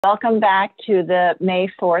Welcome back to the May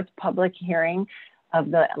 4th public hearing of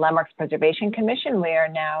the Landmarks Preservation Commission. We are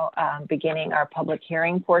now beginning our public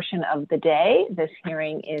hearing portion of the day. This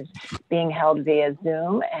hearing is being held via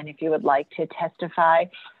Zoom, and if you would like to testify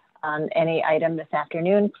on any item this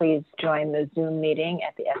afternoon, please join the Zoom meeting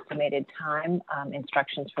at the estimated time.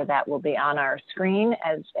 Instructions for that will be on our screen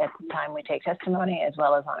at the time we take testimony, as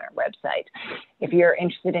well as on our website. If you're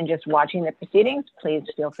interested in just watching the proceedings, please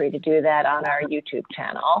feel free to do that on our YouTube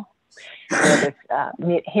channel, where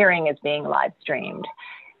this hearing is being live streamed.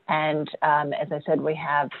 And as I said, we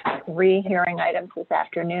have 3 hearing items this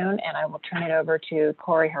afternoon, and I will turn it over to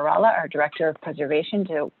Corey Harala, our Director of Preservation,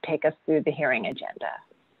 to take us through the hearing agenda.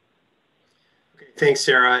 Thanks,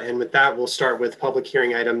 Sarah. And with that, we'll start with public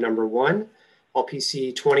hearing item number 1,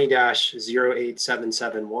 LPC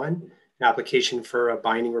 20-08771, an application for a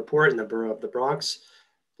binding report in the Borough of the Bronx,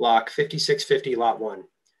 block 5650, lot 1.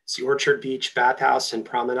 It's the Orchard Beach Bathhouse and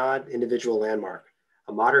Promenade individual landmark,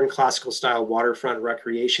 a modern classical style waterfront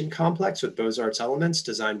recreation complex with Beaux-Arts elements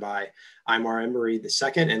designed by Aymar Emery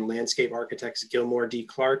II and landscape architects Gilmore D.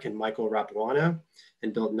 Clark and Michael Rapuano,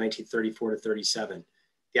 and built in 1934 to 37.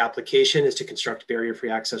 The application is to construct barrier-free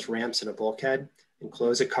access ramps and a bulkhead,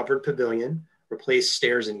 enclose a covered pavilion, replace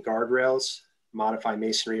stairs and guardrails, modify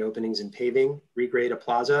masonry openings and paving, regrade a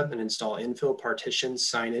plaza, and install infill partitions,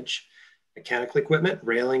 signage, mechanical equipment,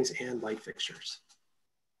 railings, and light fixtures.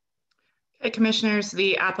 Okay, commissioners,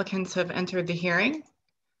 the applicants have entered the hearing.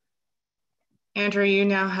 Andrew, you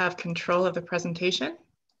now have control of the presentation.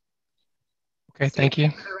 Okay, thank you.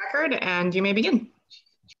 For the record, and you may begin.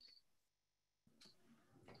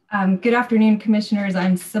 Good afternoon, commissioners.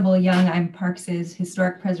 I'm Sybil Young. I'm Parks's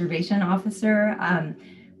Historic Preservation Officer.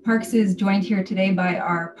 Parks is joined here today by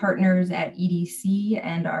our partners at EDC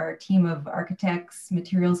and our team of architects,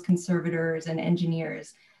 materials conservators, and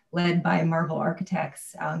engineers led by Marvel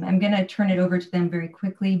Architects. I'm going to turn it over to them very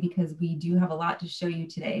quickly because we do have a lot to show you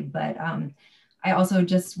today, but I also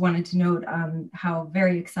just wanted to note how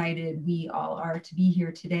very excited we all are to be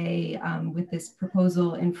here today with this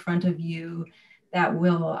proposal in front of you that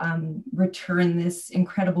will return this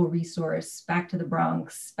incredible resource back to the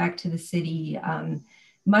Bronx, back to the city.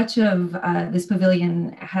 Much of this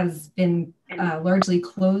pavilion has been largely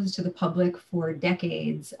closed to the public for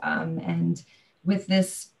decades. And with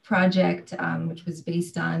this project, which was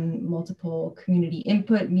based on multiple community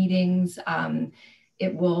input meetings,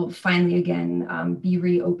 it will finally again be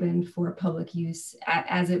reopened for public use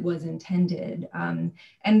as it was intended. And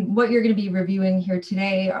what you're going to be reviewing here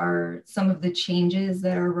today are some of the changes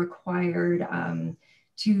that are required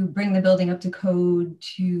to bring the building up to code,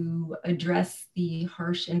 to address the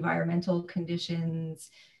harsh environmental conditions,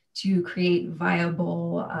 to create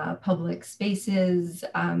viable public spaces,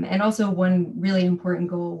 and also one really important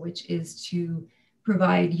goal, which is to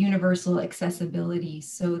provide universal accessibility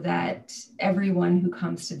so that everyone who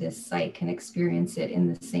comes to this site can experience it in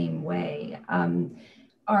the same way.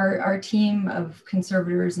 Our team of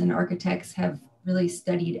conservators and architects have really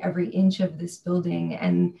studied every inch of this building.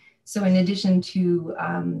 And so in addition to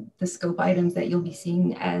the scope items that you'll be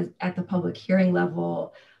seeing at the public hearing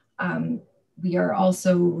level, we are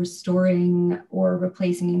also restoring or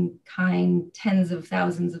replacing in kind tens of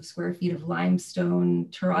thousands of square feet of limestone,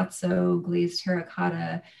 terrazzo, glazed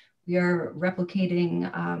terracotta. We are replicating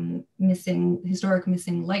historic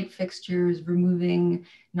missing light fixtures, removing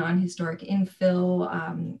non-historic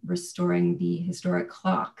infill, restoring the historic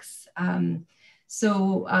clocks.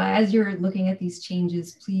 So as you're looking at these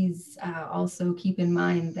changes, please also keep in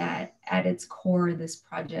mind that at its core, this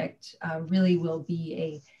project really will be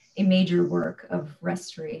a major work of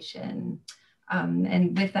restoration.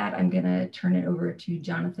 And with that, I'm going to turn it over to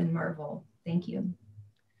Jonathan Marvel. Thank you.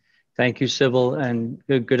 Thank you, Sybil, and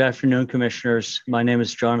good afternoon, commissioners. My name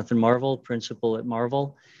is Jonathan Marvel, principal at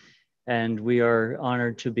Marvel, and we are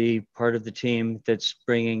honored to be part of the team that's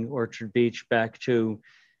bringing Orchard Beach back to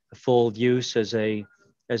full use as a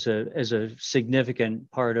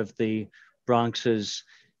significant part of the Bronx's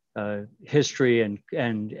history and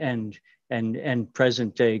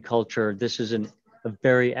present day culture. This is a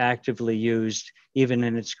very actively used, even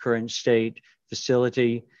in its current state,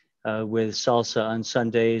 facility with salsa on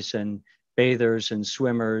Sundays and bathers and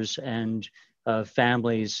swimmers and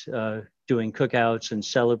families doing cookouts and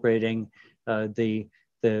celebrating the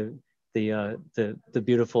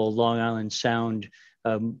beautiful Long Island Sound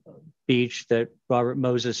beach that Robert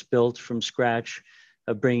Moses built from scratch,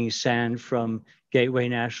 bringing sand from Gateway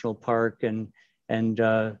National Park and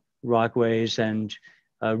Rockways, and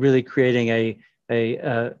really creating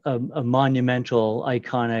a monumental,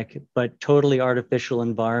 iconic, but totally artificial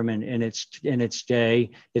environment in its day.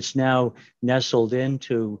 It's now nestled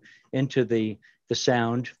into the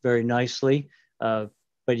sound very nicely,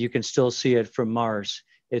 but you can still see it from Mars.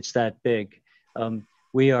 It's that big.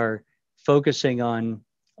 We are focusing on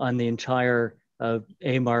the entire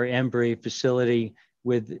AMAR Embry facility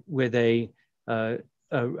with a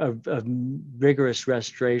rigorous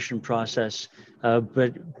restoration process,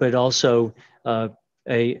 but also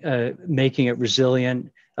making it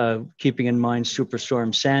resilient, keeping in mind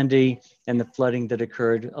Superstorm Sandy and the flooding that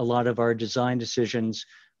occurred. A lot of our design decisions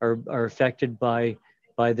are affected by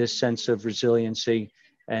this sense of resiliency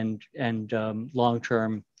and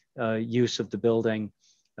long-term use of the building,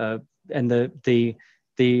 and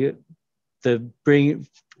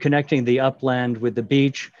connecting the upland with the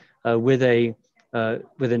beach with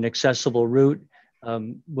an accessible route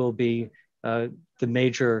will be the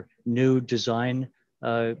major new design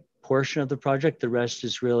portion of the project. The rest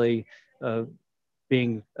is really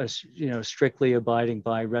being strictly abiding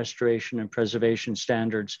by restoration and preservation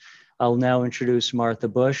standards. I'll now introduce Martha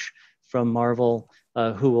Bush from Marvel,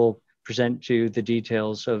 who will present to you the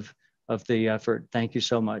details of the effort. Thank you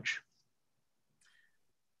so much.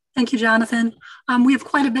 Thank you, Jonathan. We have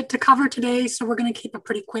quite a bit to cover today, so we're going to keep a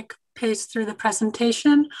pretty quick pace through the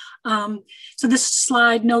presentation. So this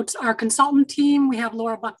slide notes our consultant team. We have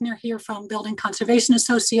Laura Buckner here from Building Conservation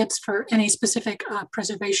Associates for any specific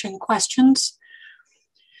preservation questions.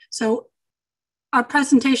 So our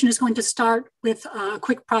presentation is going to start with a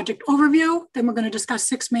quick project overview. Then we're going to discuss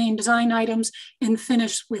 6 main design items and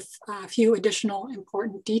finish with a few additional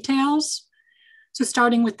important details. So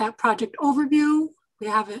starting with that project overview, we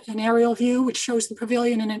have an aerial view which shows the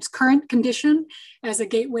pavilion in its current condition as a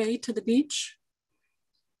gateway to the beach.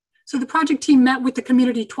 So the project team met with the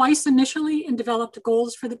community twice initially and developed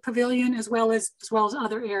goals for the pavilion as well as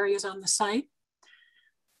other areas on the site.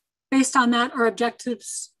 Based on that, our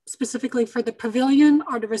objectives specifically for the pavilion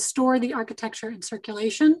are to restore the architecture and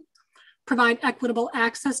circulation, provide equitable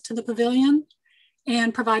access to the pavilion,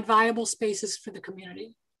 and provide viable spaces for the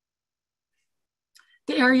community.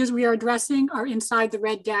 The areas we are addressing are inside the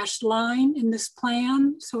red dashed line in this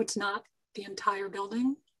plan, so it's not the entire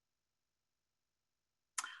building.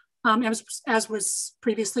 As was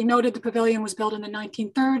previously noted, the pavilion was built in the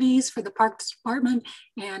 1930s for the Parks Department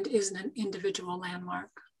and is an individual landmark.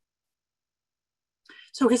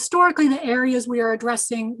 So historically, the areas we are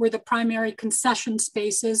addressing were the primary concession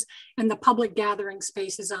spaces and the public gathering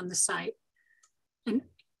spaces on the site. And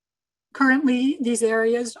currently, these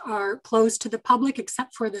areas are closed to the public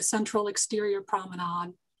except for the central exterior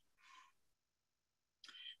promenade.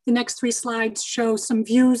 The next 3 slides show some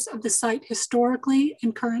views of the site historically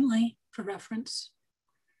and currently for reference.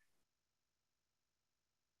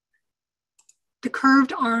 The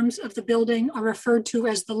curved arms of the building are referred to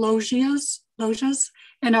as the loggias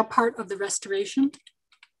and are part of the restoration.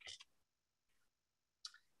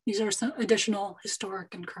 These are some additional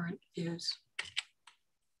historic and current views.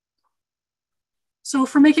 So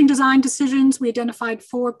for making design decisions, we identified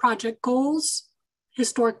 4 project goals: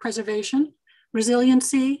 historic preservation,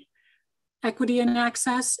 resiliency, equity and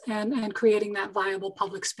access, and creating that viable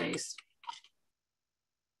public space.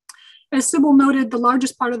 As Sybil noted, the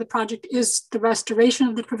largest part of the project is the restoration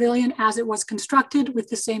of the pavilion as it was constructed with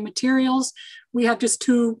the same materials. We have just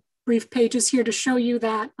 2 brief pages here to show you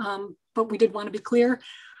that, but we did want to be clear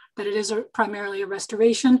that it is primarily a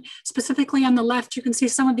restoration. Specifically on the left, you can see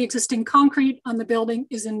some of the existing concrete on the building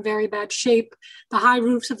is in very bad shape. The high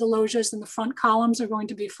roofs of the loggias and the front columns are going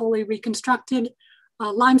to be fully reconstructed.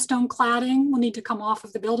 Limestone cladding will need to come off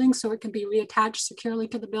of the building so it can be reattached securely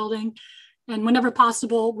to the building. And whenever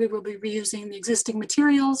possible, we will be reusing the existing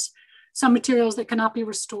materials. Some materials that cannot be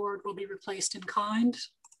restored will be replaced in kind.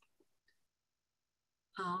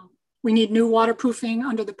 We need new waterproofing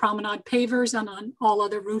under the promenade pavers and on all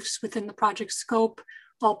other roofs within the project scope.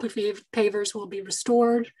 All pavers will be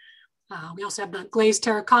restored. We also have the glazed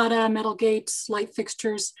terracotta, metal gates, light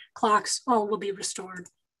fixtures, clocks, all will be restored.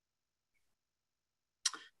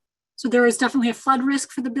 So there is definitely a flood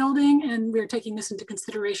risk for the building, and we're taking this into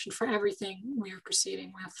consideration for everything we are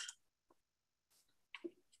proceeding with.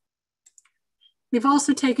 We've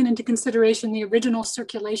also taken into consideration the original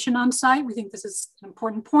circulation on site. We think this is an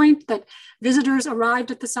important point, that visitors arrived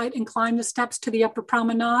at the site and climbed the steps to the upper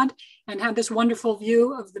promenade and had this wonderful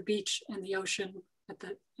view of the beach and the ocean at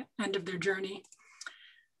the end of their journey.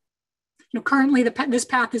 Currently this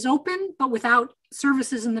path is open, but without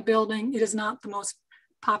services in the building, it is not the most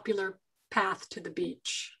popular path to the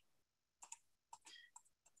beach.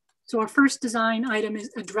 So our first design item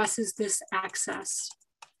addresses this access.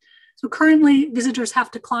 So currently visitors have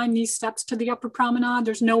to climb these steps to the upper promenade.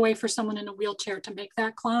 There's no way for someone in a wheelchair to make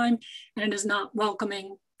that climb, and it is not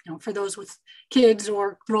welcoming, for those with kids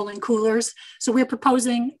or rolling coolers. So we're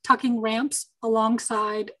proposing tucking ramps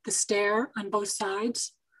alongside the stair on both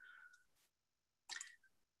sides.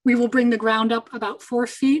 We will bring the ground up about 4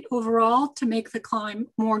 feet overall to make the climb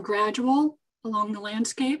more gradual along the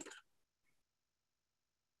landscape.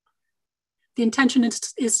 The intention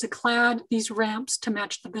is to clad these ramps to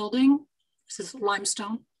match the building. This is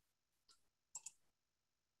limestone.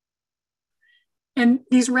 And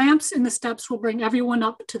these ramps and the steps will bring everyone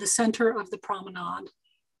up to the center of the promenade.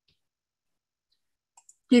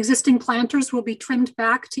 The existing planters will be trimmed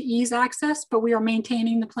back to ease access, but we are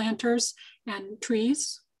maintaining the planters and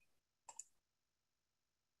trees.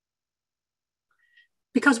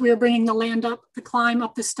 Because we are bringing the land up, the climb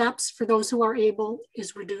up the steps for those who are able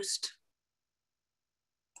is reduced.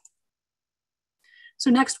 So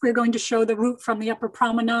next we're going to show the route from the upper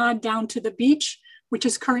promenade down to the beach, which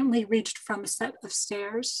is currently reached from a set of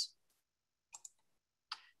stairs.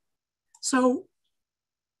 So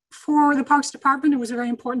for the Parks Department, it was very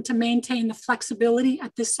important to maintain the flexibility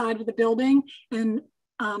at this side of the building and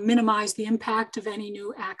minimize the impact of any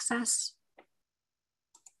new access.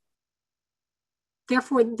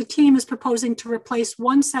 Therefore, the team is proposing to replace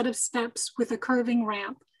one set of steps with a curving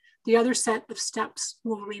ramp. The other set of steps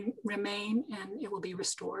will remain and it will be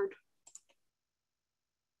restored.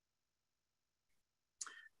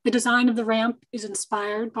 The design of the ramp is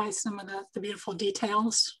inspired by some of the beautiful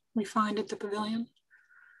details we find at the pavilion.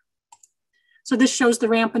 So this shows the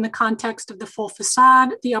ramp in the context of the full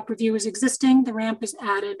facade. The upper view is existing. The ramp is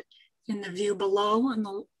added in the view below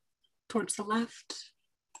towards the left.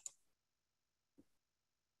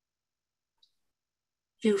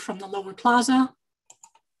 View from the lower plaza.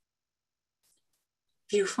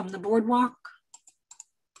 View from the boardwalk.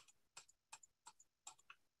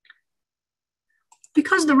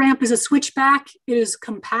 Because the ramp is a switchback, it is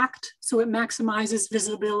compact, so it maximizes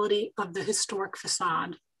visibility of the historic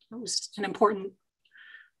facade. That was an important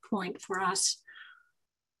point for us.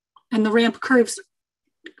 And the ramp curves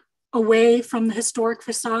away from the historic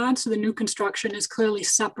facade, so the new construction is clearly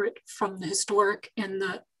separate from the historic, and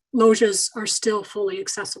the loggias are still fully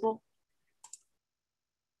accessible.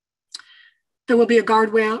 There will be a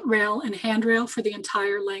guardrail and handrail for the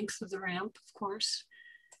entire length of the ramp, of course.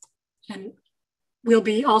 And we'll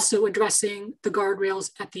be also addressing the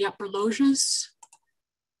guardrails at the upper loggias.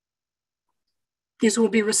 These will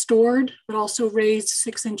be restored, but also raised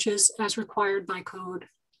 6 inches as required by code.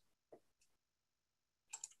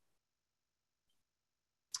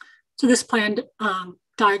 So this planned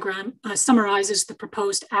diagram summarizes the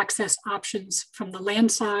proposed access options from the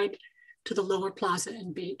land side to the lower plaza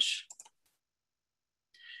and beach.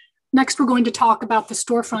 Next, we're going to talk about the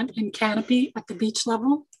storefront and canopy at the beach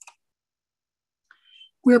level.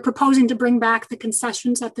 We're proposing to bring back the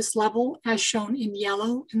concessions at this level as shown in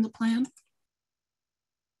yellow in the plan.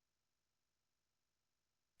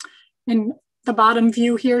 And the bottom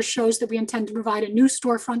view here shows that we intend to provide a new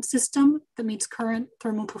storefront system that meets current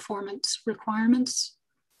thermal performance requirements.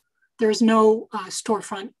 There is no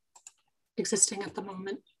storefront existing at the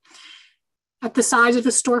moment. At the sides of the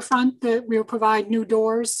storefront, we will provide new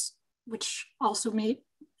doors, which also meet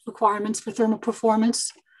requirements for thermal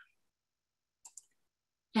performance.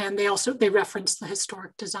 And they reference the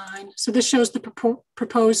historic design. So this shows the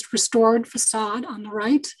proposed restored facade on the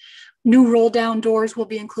right. New roll down doors will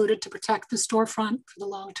be included to protect the storefront for the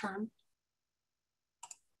long term.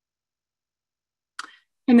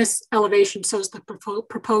 And this elevation shows the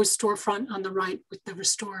proposed storefront on the right with the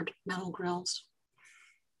restored metal grills.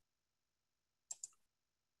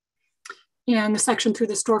 And the section through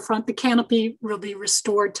the storefront, the canopy will be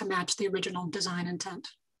restored to match the original design intent.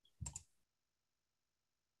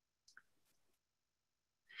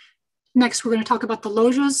 Next, we're going to talk about the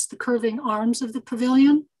loggias, the curving arms of the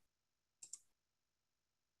pavilion.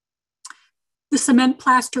 The cement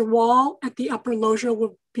plaster wall at the upper loggia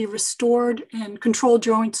will be restored and control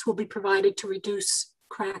joints will be provided to reduce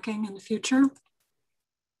cracking in the future.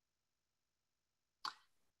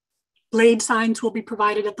 Blade signs will be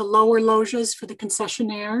provided at the lower loggias for the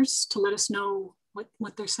concessionaires to let us know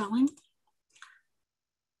what they're selling.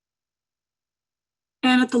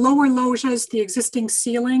 And at the lower loggias, the existing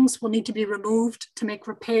ceilings will need to be removed to make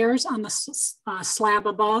repairs on the slab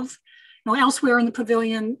above. Now, elsewhere in the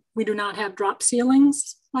pavilion, we do not have drop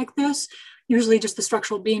ceilings like this. Usually just the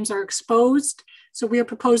structural beams are exposed. So we are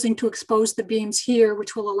proposing to expose the beams here,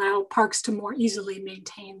 which will allow parks to more easily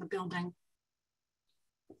maintain the building.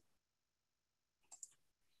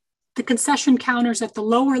 The concession counters at the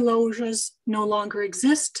lower loggias no longer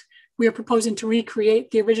exist. We are proposing to recreate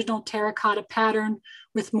the original terracotta pattern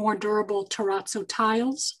with more durable terrazzo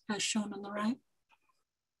tiles, as shown on the right.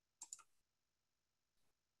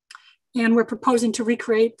 And we're proposing to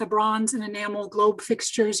recreate the bronze and enamel globe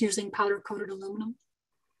fixtures using powder-coated aluminum.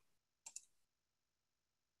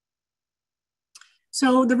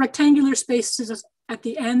 So the rectangular spaces at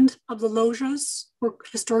the end of the loggias were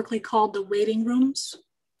historically called the waiting rooms.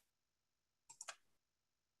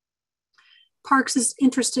 Parks is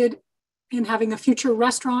interested in having a future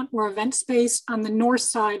restaurant or event space on the north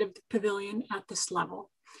side of the pavilion at this level.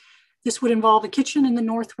 This would involve a kitchen in the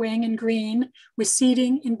north wing in green with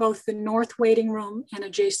seating in both the north waiting room and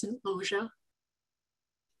adjacent loggia.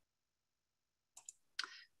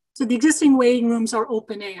 So the existing waiting rooms are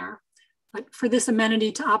open air, but for this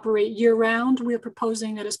amenity to operate year round, we are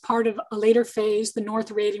proposing that as part of a later phase, the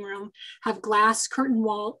north waiting room have glass curtain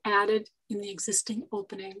wall added in the existing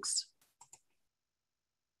openings.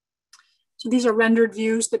 So these are rendered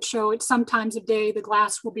views that show at some times of day, the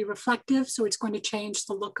glass will be reflective, so it's going to change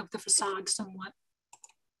the look of the facade somewhat.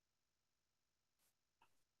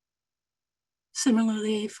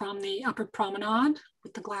 Similarly, from the upper promenade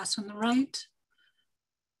with the glass on the right,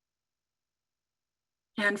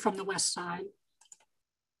 and from the west side.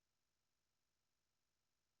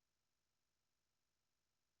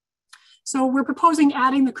 So we're proposing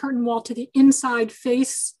adding the curtain wall to the inside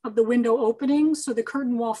face of the window openings. So the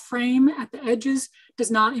curtain wall frame at the edges does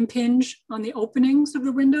not impinge on the openings of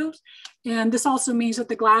the windows. And this also means that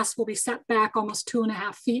the glass will be set back almost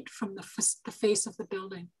 2.5 feet from the face of the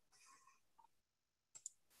building.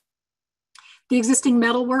 The existing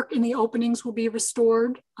metalwork in the openings will be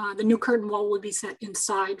restored. The new curtain wall will be set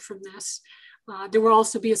inside from this. There will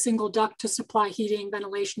also be a single duct to supply heating,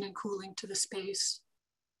 ventilation, and cooling to the space.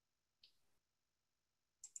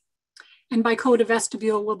 And by code, a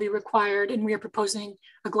vestibule will be required, and we are proposing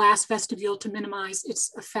a glass vestibule to minimize its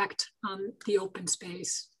effect on the open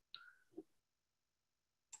space.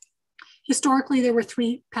 Historically, there were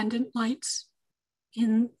 3 pendant lights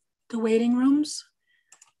in the waiting rooms.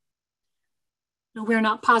 Now, we're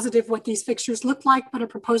not positive what these fixtures look like, but are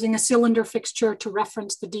proposing a cylinder fixture to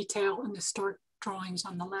reference the detail in the historic drawings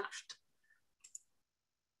on the left.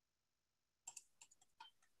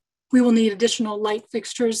 We will need additional light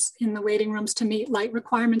fixtures in the waiting rooms to meet light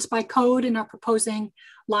requirements by code, and are proposing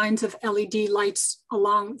lines of LED lights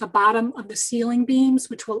along the bottom of the ceiling beams,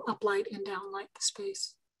 which will uplight and downlight the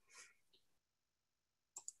space.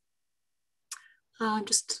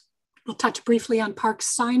 We'll touch briefly on park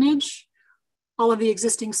signage. All of the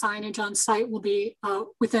existing signage on site will be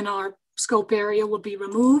within our scope area will be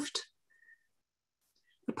removed.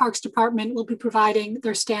 The Parks Department will be providing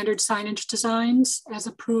their standard signage designs as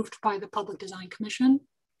approved by the Public Design Commission.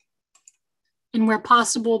 And where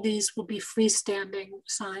possible, these will be freestanding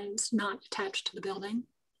signs not attached to the building.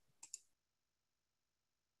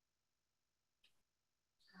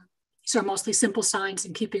 These are mostly simple signs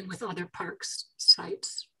in keeping with other parks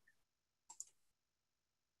sites.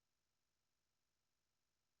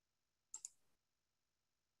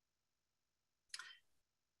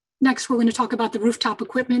 Next, we're going to talk about the rooftop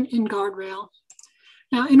equipment and guardrail.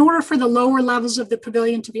 Now, in order for the lower levels of the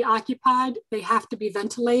pavilion to be occupied, they have to be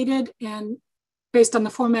ventilated. And based on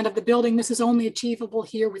the format of the building, this is only achievable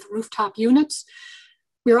here with rooftop units.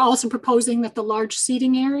 We are also proposing that the large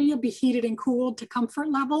seating area be heated and cooled to comfort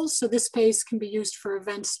levels. So this space can be used for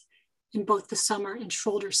events in both the summer and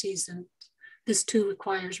shoulder season. This too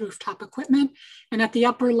requires rooftop equipment. And at the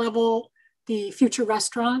upper level, the future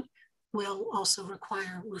restaurant will also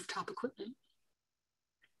require rooftop equipment.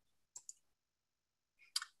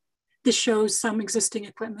 This shows some existing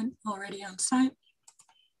equipment already on site.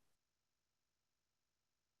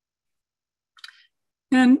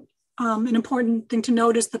 And an important thing to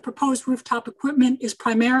note is the proposed rooftop equipment is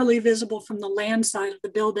primarily visible from the land side of the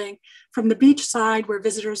building. From the beach side, where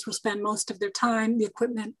visitors will spend most of their time, the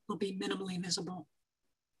equipment will be minimally visible.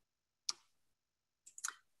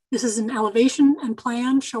 This is an elevation and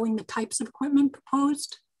plan showing the types of equipment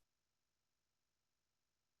proposed.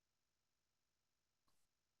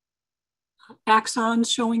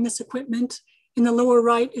 Axons showing this equipment. In the lower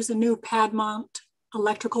right is a new pad mount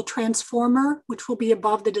electrical transformer, which will be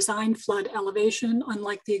above the design flood elevation,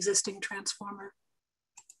 unlike the existing transformer.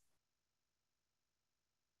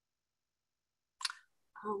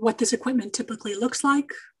 What this equipment typically looks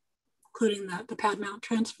like, including the pad mount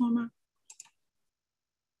transformer.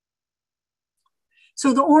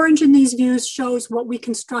 So the orange in these views shows what we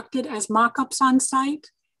constructed as mock-ups on site,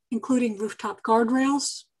 including rooftop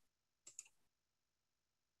guardrails.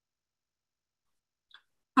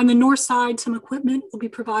 On the north side, some equipment will be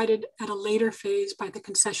provided at a later phase by the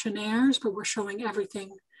concessionaires, but we're showing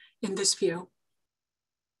everything in this view.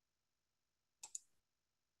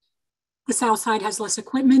 The south side has less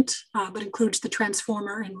equipment, but includes the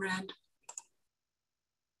transformer in red.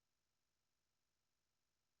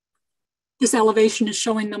 This elevation is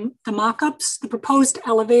showing the mock-ups. The proposed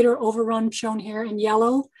elevator overrun shown here in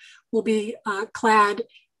yellow will be clad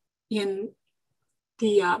in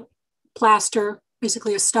the plaster,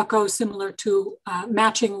 basically a stucco similar to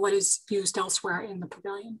matching what is used elsewhere in the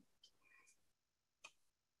pavilion.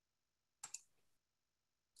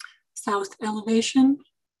 South elevation.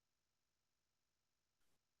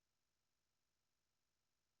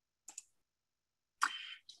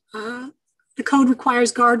 The code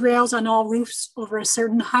requires guardrails on all roofs over a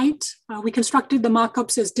certain height. We constructed the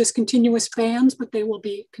mock-ups as discontinuous bands, but they will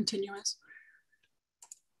be continuous.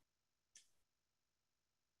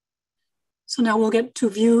 So now we'll get to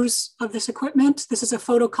views of this equipment. This is a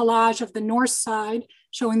photo collage of the north side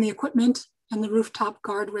showing the equipment and the rooftop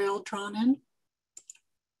guardrail drawn in.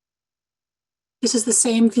 This is the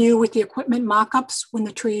same view with the equipment mock-ups when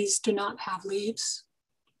the trees do not have leaves.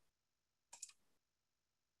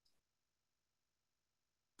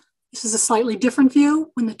 This is a slightly different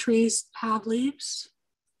view when the trees have leaves.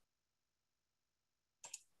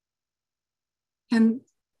 And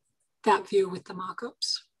that view with the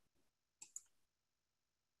mock-ups.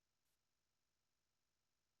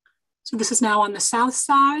 So this is now on the south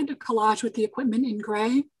side, a collage with the equipment in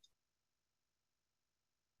gray.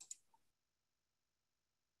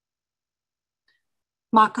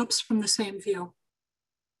 Mock-ups from the same view.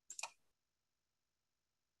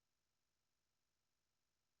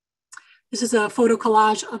 This is a photo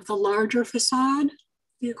collage of the larger facade,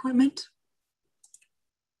 the equipment,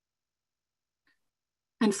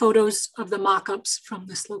 and photos of the mock-ups from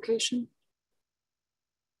this location.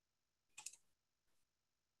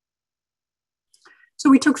 So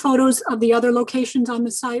we took photos of the other locations on the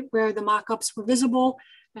site where the mock-ups were visible.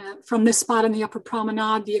 From this spot on the upper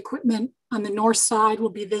promenade, the equipment on the north side will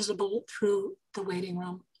be visible through the waiting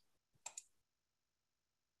room.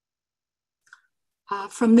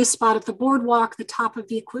 From this spot at the boardwalk, the top of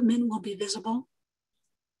the equipment will be visible.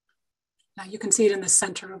 Now you can see it in the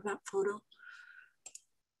center of that photo.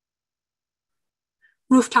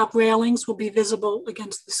 Rooftop railings will be visible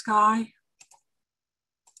against the sky.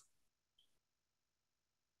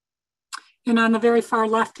 And on the very far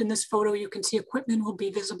left in this photo, you can see equipment will be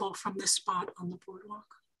visible from this spot on the boardwalk.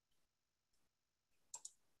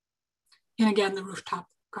 And again, the rooftop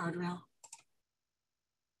guardrail.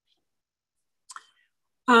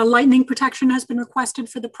 Lightning protection has been requested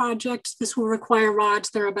for the project. This will require rods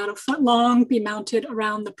that are about 1 foot long, be mounted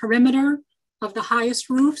around the perimeter of the highest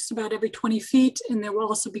roofs, about every 20 feet. And there will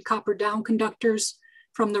also be copper down conductors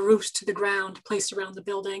from the roofs to the ground placed around the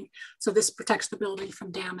building. So this protects the building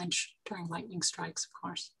from damage during lightning strikes, of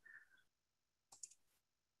course.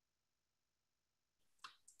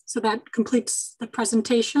 So that completes the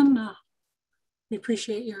presentation. We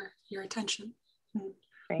appreciate your attention.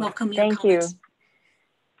 Welcome your comments. Thank you.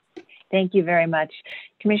 Thank you very much.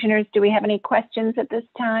 Commissioners, do we have any questions at this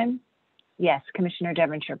time? Yes, Commissioner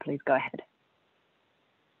Devonshire, please go ahead.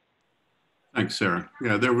 Thanks, Sarah.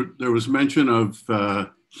 Yeah, there was mention of,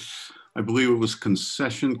 I believe it was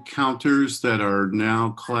concession counters that are now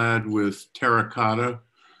clad with terracotta,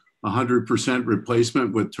 100%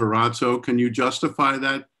 replacement with terrazzo. Can you justify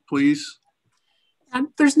that, please?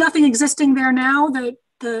 There's nothing existing there now.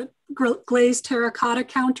 The glazed terracotta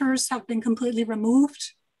counters have been completely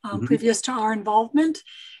removed. Previous to our involvement.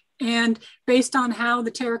 And based on how the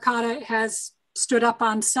terracotta has stood up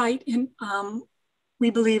on site, we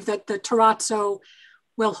believe that the terrazzo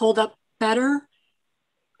will hold up better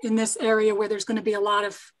in this area where there's going to be a lot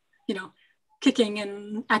of, kicking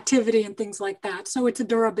and activity and things like that. So it's a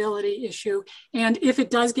durability issue. And if it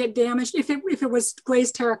does get damaged, if it was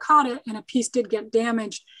glazed terracotta and a piece did get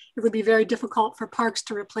damaged, it would be very difficult for Parks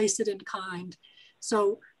to replace it in kind.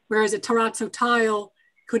 So whereas a terrazzo tile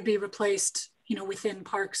could be replaced, within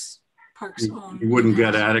Parks' own. You wouldn't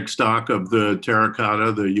get attic stock of the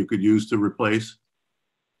terracotta that you could use to replace?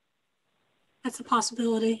 That's a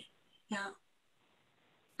possibility, yeah.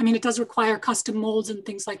 I mean, it does require custom molds and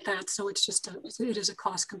things like that, so it's just it is a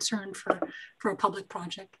cost concern for a public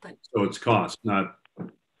project. But so it's cost, not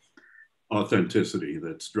authenticity,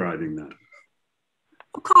 that's driving that.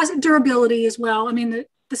 Cost, durability as well. I mean,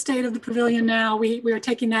 the state of the pavilion now, we are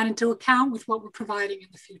taking that into account with what we're providing in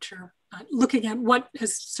the future, looking at what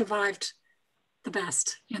has survived the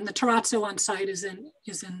best. And the terrazzo on site is in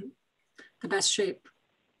the best shape.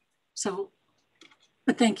 So,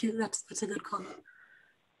 but thank you, that's a good comment.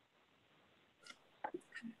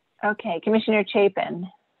 Okay, Commissioner Chapin.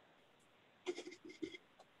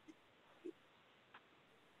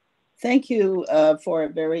 Thank you for a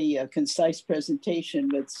very concise presentation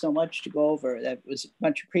with so much to go over. That was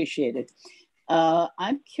much appreciated.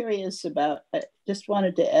 I'm curious about, I just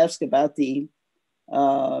wanted to ask about the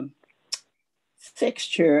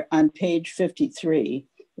fixture on page 53,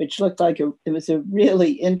 which looked like it was a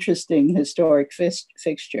really interesting historic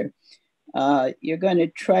fixture. You're going to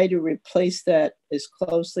try to replace that as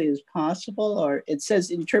closely as possible, or it says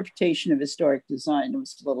interpretation of historic design. It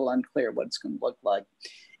was a little unclear what it's going to look like.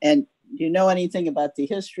 And do you know anything about the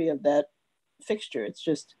history of that fixture? It's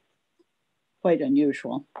just quite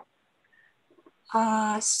unusual.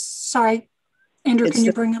 Sorry, Andrew, can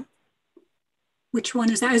you bring up, which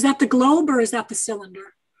one is that? Is that the globe or is that the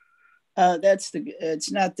cylinder?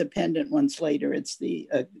 It's not the pendant one, Slater, it's the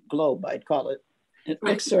globe, I'd call it. It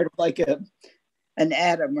looks sort of like an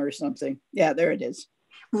atom or something. Yeah, there it is.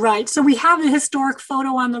 Right, so we have a historic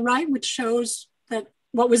photo on the right, which shows that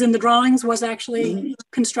what was in the drawings was actually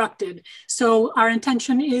constructed. So our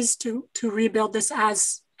intention is to rebuild this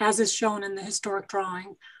as is shown in the historic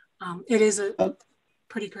drawing. It is a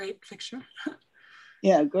pretty great fixture.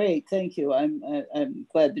 Yeah, great, thank you. I'm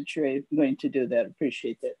glad that you're going to do that.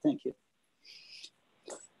 Appreciate that, thank you.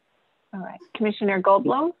 All right, Commissioner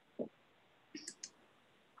Goldblum.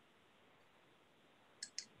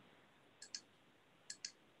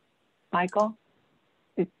 Michael,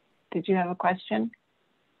 did you have a question?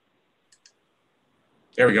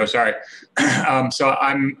 There we go, sorry. So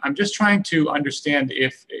I'm just trying to understand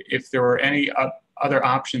if there were any other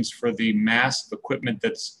options for the mass of equipment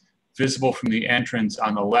that's visible from the entrance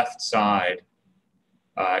on the left side.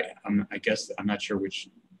 I guess I'm not sure which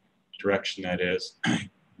direction that is.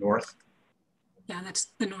 North? Yeah, that's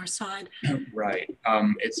the north side. Right.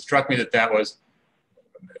 It struck me that was,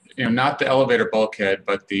 not the elevator bulkhead,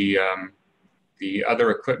 but the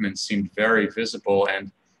other equipment seemed very visible.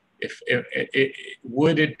 And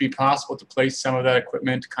would it be possible to place some of that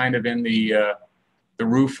equipment kind of in the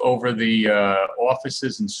roof over the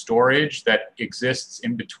offices and storage that exists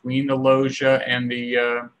in between the loggia and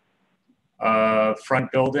the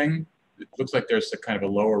front building? It looks like there's a kind of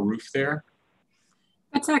a lower roof there.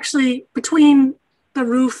 That's actually between the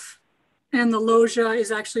roof and the loggia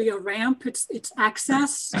is actually a ramp. It's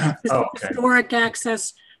access, Oh, okay. Historic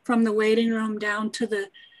access from the waiting room down to the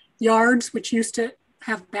yards, which used to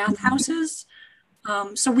have bathhouses.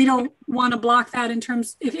 So we don't want to block that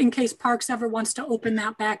in case Parks ever wants to open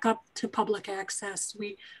that back up to public access.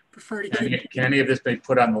 We prefer to keep. Can any of this be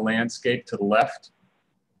put on the landscape to the left?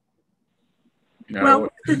 Well,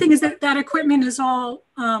 the thing is that equipment is all,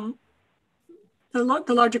 the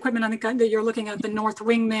large equipment on the that you're looking at, the north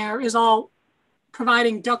wing there, is all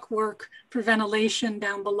providing ductwork for ventilation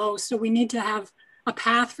down below. So we need to have a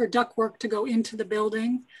path for ductwork to go into the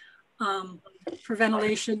building for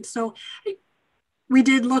ventilation. So we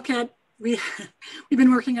did look at, we've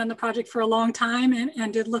been working on the project for a long time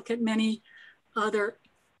and did look at many other,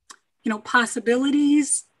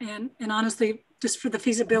 possibilities. And honestly, just for the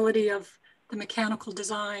feasibility of the mechanical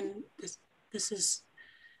design, this is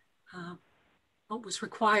what was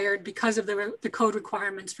required because of the code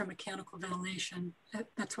requirements for mechanical ventilation.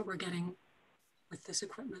 That's what we're getting with this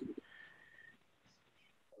equipment.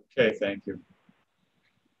 Okay, thank you.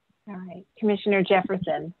 All right, Commissioner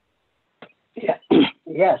Jefferson. Yeah.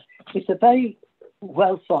 Yes, it's a very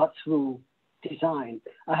well thought through design.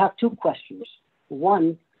 I have two questions.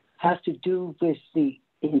 One has to do with the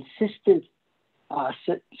insistent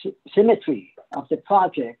symmetry of the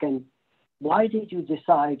project, and why did you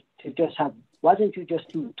decide to why didn't you just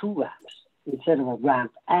do two ramps instead of a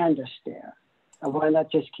ramp and a stair? And why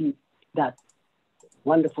not just keep that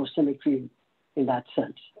wonderful symmetry in that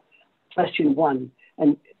sense? Question one.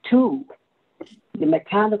 And two, the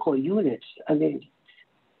mechanical units, I mean,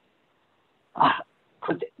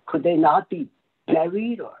 could they not be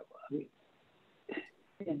buried? Or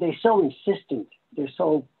they're so insistent. They're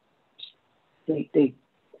so,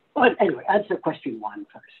 well, anyway, answer question one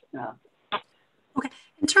first. Okay,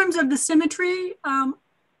 in terms of the symmetry, on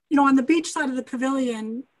the beach side of the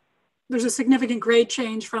pavilion, there's a significant grade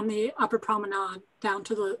change from the upper promenade down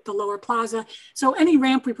to the lower plaza. So any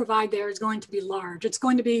ramp we provide there is going to be large. It's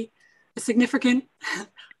going to be a significant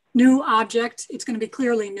new object. It's going to be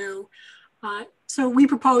clearly new. So we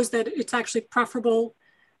propose that it's actually preferable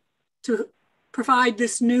to provide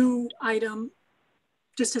this new item,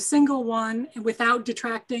 just a single one, and without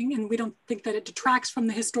detracting, and we don't think that it detracts from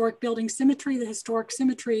the historic building symmetry. The historic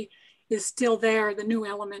symmetry is still there. The new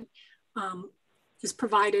element is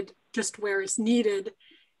provided just where it's needed.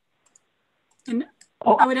 And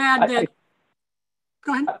I would add that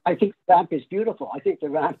Go ahead. I think the ramp is beautiful. I think the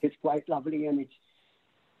ramp is quite lovely, and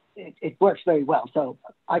it works very well. So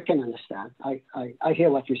I can understand. I hear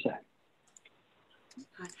what you're saying.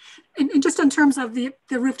 And just in terms of the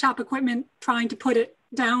rooftop equipment, trying to put it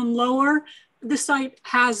down lower, this site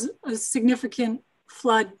has a significant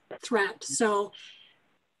flood threat. So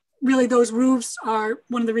really those roofs are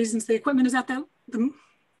one of the reasons the equipment is at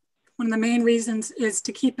one of the main reasons is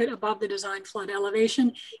to keep it above the design flood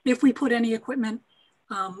elevation. If we put any equipment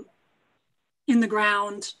in the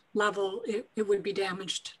ground level, it would be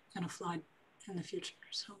damaged in a flood in the future.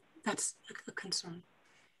 So that's a concern.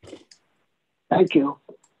 Thank you.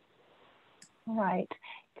 All right.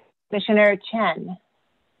 Commissioner Chen.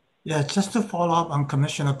 Yeah, just to follow up on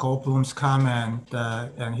Commissioner Goldblum's comment,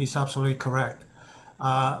 and he's absolutely correct.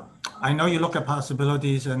 I know you look at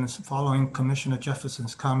possibilities, and following Commissioner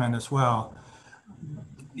Jefferson's comment as well,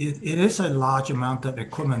 it is a large amount of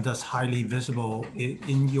equipment that's highly visible.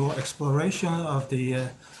 In your exploration of the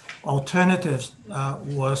alternatives,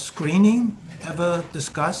 was screening ever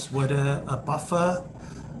discussed, whether a buffer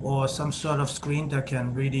or some sort of screen that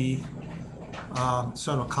can really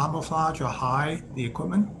sort of camouflage or hide the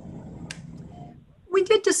equipment? We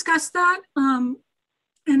did discuss that, and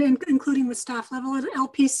including with staff level at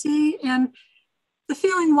LPC, and the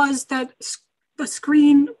feeling was that the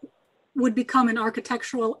screen would become an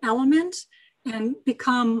architectural element and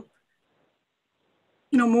become,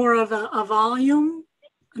 more of a volume,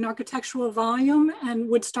 an architectural volume, and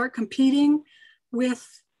would start competing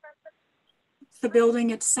with the building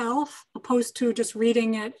itself, opposed to just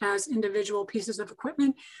reading it as individual pieces of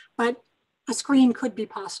equipment, but a screen could be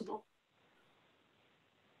possible.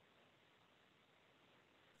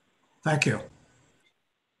 Thank you.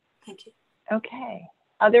 Thank you. Okay.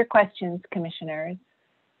 Other questions, commissioners?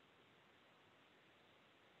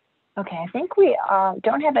 Okay, I think we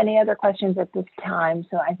don't have any other questions at this time,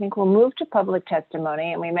 so I think we'll move to public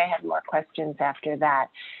testimony, and we may have more questions after that.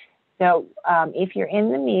 So if you're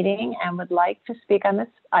in the meeting and would like to speak on this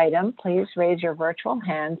item, please raise your virtual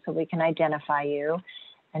hand so we can identify you.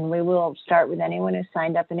 And we will start with anyone who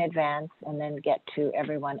signed up in advance and then get to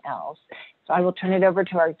everyone else. So I will turn it over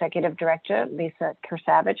to our Executive Director, Lisa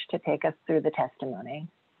Kersavage, to take us through the testimony.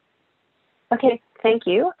 Okay, thank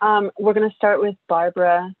you. We're going to start with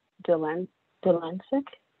Barbara Delancic.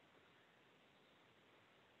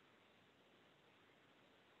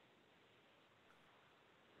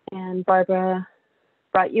 And Barbara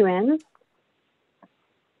brought you in.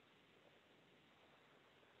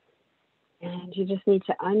 And you just need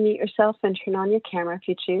to unmute yourself and turn on your camera if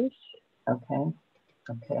you choose. Okay.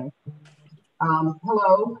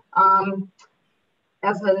 Hello.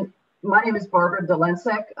 My name is Barbara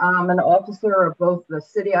Delancic. I'm an officer of both the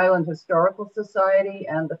City Island Historical Society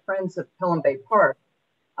and the Friends of Pelham Bay Park.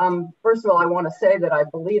 First of all, I want to say that I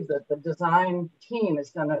believe that the design team has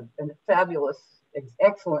done a fabulous,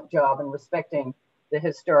 excellent job in respecting the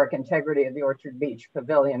historic integrity of the Orchard Beach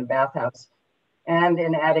Pavilion Bathhouse, and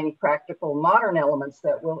in adding practical modern elements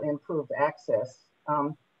that will improve access.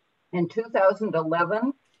 In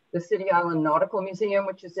 2011, the City Island Nautical Museum,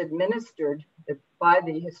 which is administered by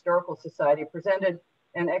the Historical Society, presented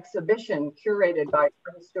an exhibition curated by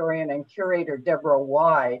art historian and curator Deborah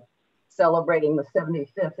Y, celebrating the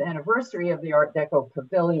 75th anniversary of the Art Deco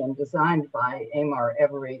Pavilion designed by Amar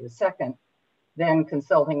Every II, then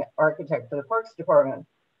consulting architect for the Parks Department.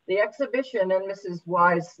 The exhibition and Mrs.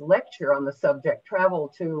 Y's lecture on the subject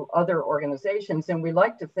traveled to other organizations, and we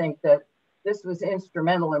like to think that this was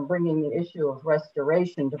instrumental in bringing the issue of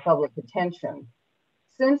restoration to public attention.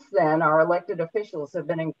 Since then, our elected officials have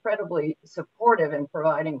been incredibly supportive in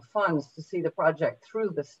providing funds to see the project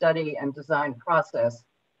through the study and design process,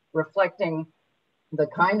 reflecting the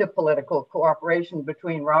kind of political cooperation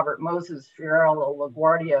between Robert Moses, Fiorello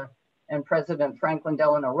LaGuardia, and President Franklin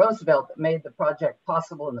Delano Roosevelt that made the project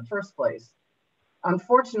possible in the first place.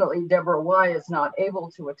 Unfortunately, Deborah Y is not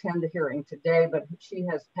able to attend the hearing today, but she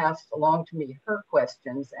has passed along to me her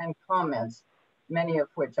questions and comments, many of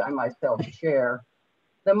which I myself share.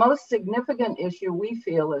 The most significant issue we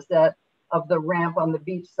feel is that of the ramp on the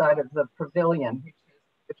beach side of the pavilion, which,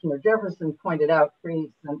 as Commissioner Jefferson pointed out,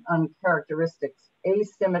 creates an uncharacteristic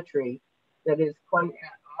asymmetry that is quite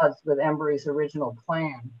at odds with Embry's original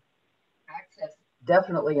plan. Access is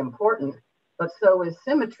definitely important, but so is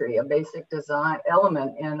symmetry, a basic design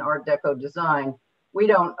element in Art Deco design. We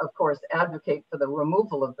don't, of course, advocate for the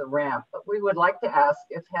removal of the ramp, but we would like to ask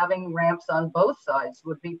if having ramps on both sides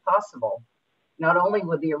would be possible. Not only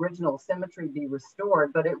would the original symmetry be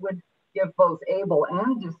restored, but it would give both able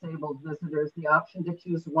and disabled visitors the option to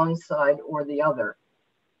choose one side or the other.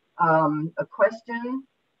 A question,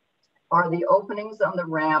 Are the openings on the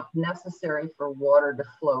ramp necessary for water to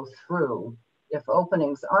flow through? If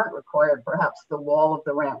openings aren't required, perhaps the wall of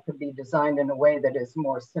the ramp could be designed in a way that is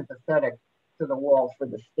more sympathetic to the wall for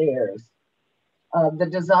the stairs. The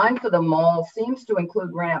design for the mall seems to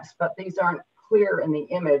include ramps, but these aren't clear in the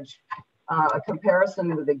image. A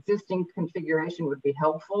comparison with existing configuration would be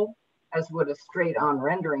helpful, as would a straight-on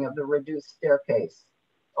rendering of the reduced staircase.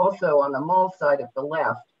 Also, on the mall side at the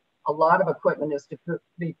left, a lot of equipment is to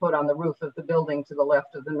be put on the roof of the building to the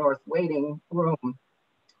left of the north waiting room.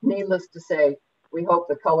 Needless to say, we hope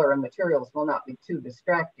the color and materials will not be too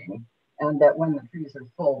distracting, and that when the trees are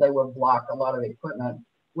full, they will block a lot of the equipment.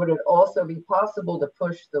 Would it also be possible to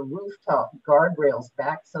push the rooftop guardrails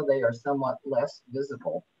back so they are somewhat less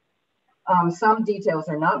visible? Some details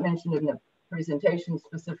are not mentioned in the presentation,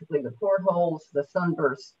 specifically the portholes, the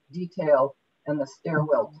sunburst detail, and the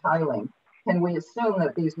stairwell tiling. Can we assume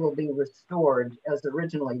that these will be restored as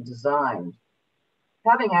originally designed?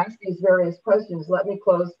 Having asked these various questions, let me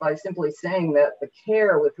close by simply saying that the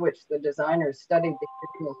care with which the designers studied the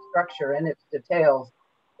original structure and its details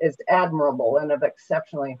is admirable and of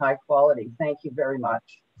exceptionally high quality. Thank you very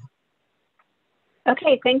much.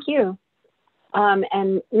 Okay, thank you.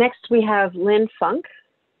 And next we have Lynn Funk.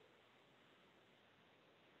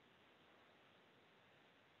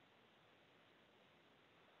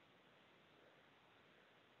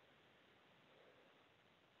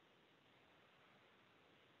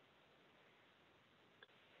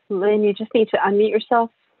 Lynn, you just need to unmute yourself.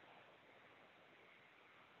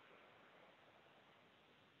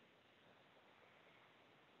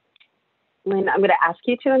 Lynn, I'm going to ask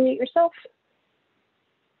you to unmute yourself.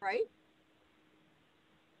 Right.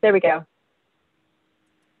 There we go.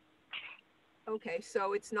 Okay,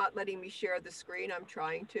 so it's not letting me share the screen. I'm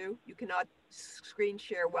trying to. You cannot screen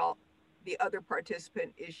share while the other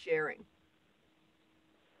participant is sharing.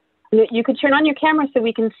 You could turn on your camera so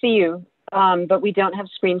we can see you, but we don't have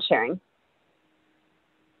screen sharing.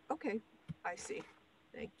 Okay, I see.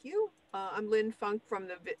 Thank you. I'm Lynn Funk from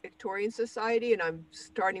the Victorian Society, and I'm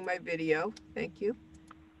starting my video. Thank you.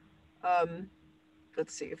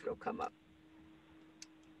 Let's see if it'll come up.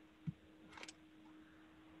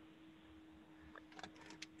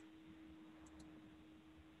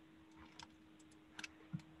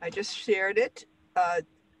 I just shared it.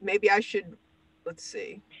 Maybe I should, let's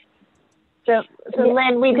see. So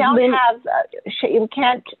Lynn, we don't have, you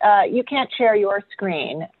can't share your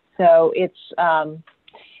screen. So it's,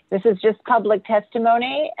 this is just public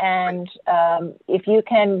testimony. And if you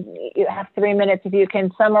can, you have 3 minutes, if you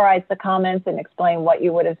can summarize the comments and explain what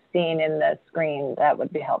you would have seen in the screen, that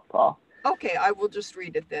would be helpful. Okay, I will just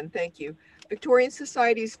read it then. Thank you. Victorian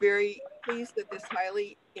Society is very pleased that this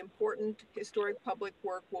highly important historic public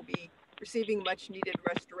work will be receiving much needed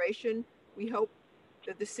restoration. We hope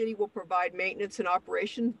that the city will provide maintenance and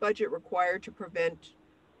operations budget required to prevent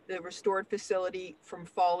the restored facility from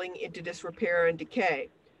falling into disrepair and decay.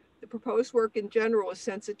 The proposed work in general is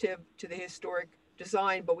sensitive to the historic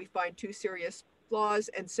design, but we find 2 serious flaws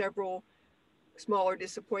and several smaller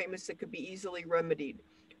disappointments that could be easily remedied.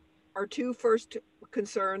 Our 2 first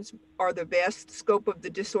concerns are the vast scope of the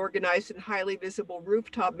disorganized and highly visible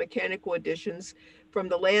rooftop mechanical additions from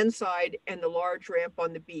the land side and the large ramp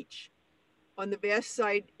on the beach. On the vast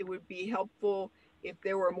side, it would be helpful if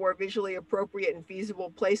there were more visually appropriate and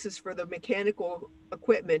feasible places for the mechanical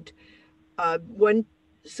equipment. One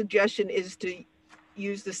suggestion is to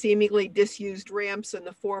use the seemingly disused ramps in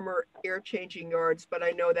the former air changing yards, but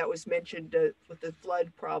I know that was mentioned with the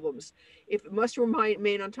flood problems. If it must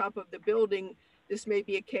remain on top of the building, this may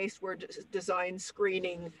be a case where design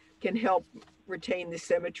screening can help retain the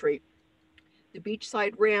symmetry. The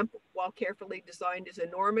beachside ramp, while carefully designed, is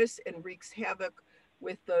enormous and wreaks havoc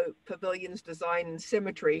with the pavilion's design and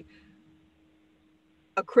symmetry,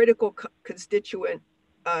 a critical constituent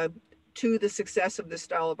to the success of this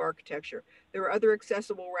style of architecture. There are other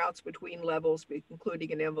accessible routes between levels,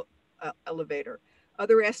 including an elevator.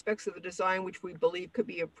 Other aspects of the design which we believe could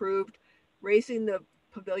be improved: raising the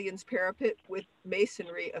pavilion's parapet with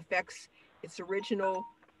masonry affects its original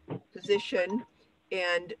position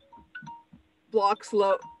and blocks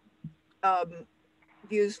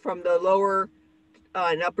views from the lower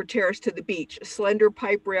and upper terrace to the beach. A slender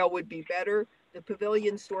pipe rail would be better. The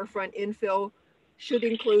pavilion storefront infill should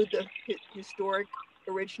include the historic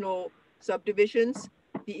original subdivisions.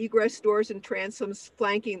 The egress doors and transoms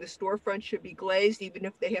flanking the storefront should be glazed, even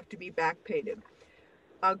if they have to be back painted.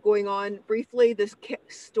 Going on briefly, this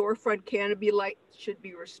storefront canopy light should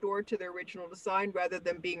be restored to their original design rather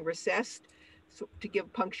than being recessed, so to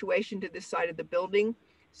give punctuation to this side of the building.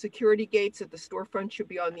 Security gates at the storefront should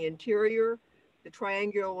be on the interior. The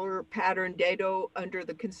triangular pattern dado under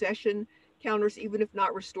the concession counters, even if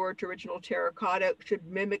not restored to original terracotta, should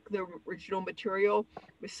mimic the original material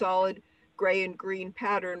with solid gray and green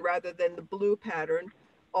pattern rather than the blue pattern.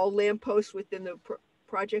 All lampposts within the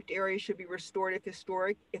project area should be restored if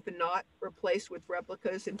historic, if not, replaced with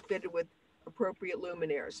replicas and fitted with appropriate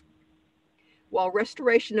luminaires. While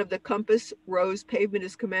restoration of the compass rose pavement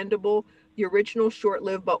is commendable, the original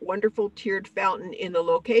short-lived but wonderful tiered fountain in the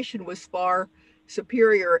location was far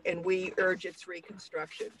superior, and we urge its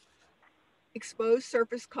reconstruction. Exposed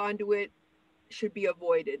surface conduit should be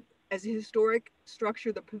avoided. As a historic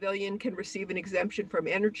structure, the pavilion can receive an exemption from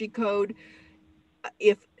energy code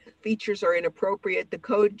if features are inappropriate. The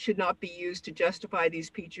code should not be used to justify these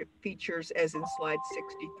features as in slide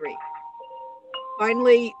 63.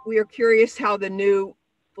 Finally, we are curious how the new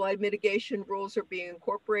flood mitigation rules are being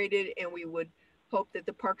incorporated, and we would hope that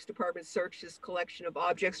the Parks Department search this collection of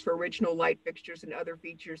objects for original light fixtures and other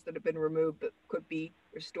features that have been removed but could be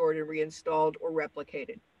restored and reinstalled or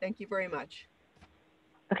replicated. Thank you very much.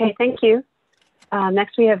 Okay, thank you.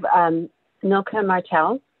 Next we have Milka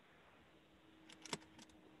Martel.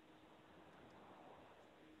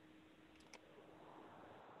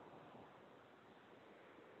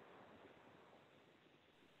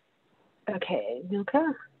 Okay,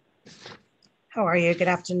 Milka. How are you? Good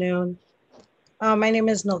afternoon. My name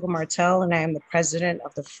is Milka Martel, and I am the president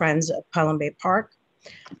of the Friends of Pelham Bay Park.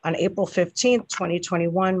 On April 15th,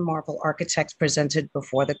 2021, Marvel Architects presented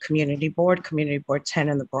before the Community Board 10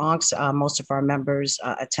 in the Bronx. Most of our members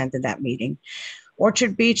attended that meeting.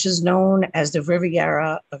 Orchard Beach is known as the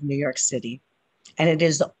Riviera of New York City, and it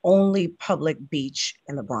is the only public beach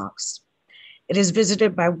in the Bronx. It is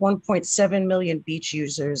visited by 1.7 million beach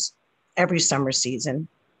users every summer season.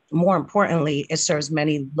 More importantly, it serves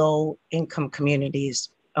many low-income communities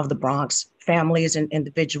of the Bronx, families and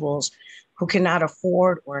individuals who cannot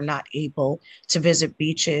afford or are not able to visit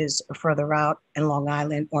beaches further out in Long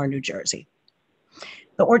Island or New Jersey.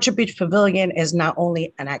 The Orchard Beach Pavilion is not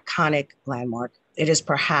only an iconic landmark, it is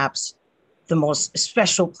perhaps the most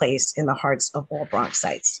special place in the hearts of all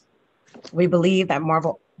Bronxites. We believe that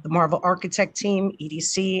the Marvel Architect team,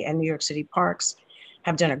 EDC, and New York City Parks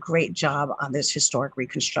have done a great job on this historic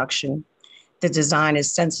reconstruction. The design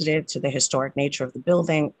is sensitive to the historic nature of the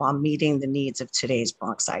building while meeting the needs of today's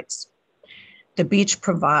Bronxites. The beach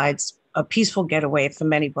provides a peaceful getaway for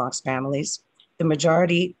many Bronx families, the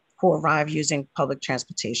majority who arrive using public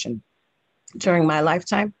transportation. During my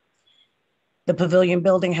lifetime, the pavilion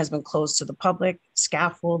building has been closed to the public,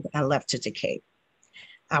 scaffolded, and left to decay.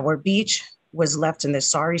 Our beach was left in this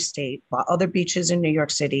sorry state, while other beaches in New York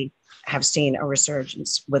City have seen a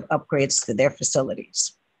resurgence with upgrades to their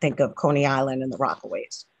facilities. Think of Coney Island and the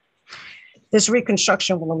Rockaways. This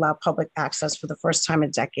reconstruction will allow public access for the first time in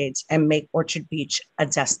decades and make Orchard Beach a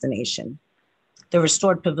destination. The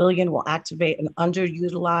restored pavilion will activate an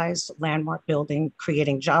underutilized landmark building,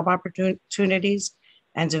 creating job opportunities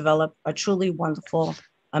and develop a truly wonderful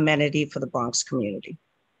amenity for the Bronx community.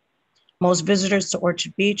 Most visitors to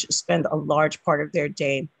Orchard Beach spend a large part of their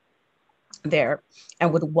day there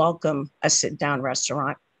and would welcome a sit-down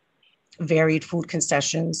restaurant, varied food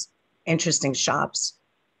concessions, interesting shops,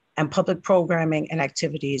 and public programming and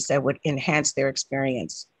activities that would enhance their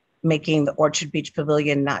experience, making the Orchard Beach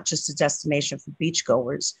Pavilion not just a destination for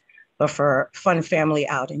beachgoers, but for fun family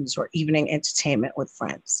outings or evening entertainment with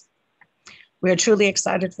friends. We are truly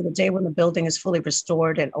excited for the day when the building is fully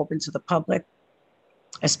restored and open to the public,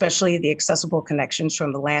 especially the accessible connections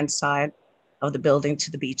from the land side of the building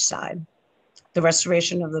to the beach side. The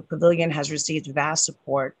restoration of the pavilion has received vast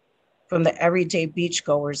support from the everyday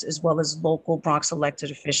beachgoers, as well as local Bronx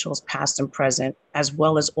elected officials, past and present, as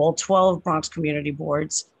well as all 12 Bronx community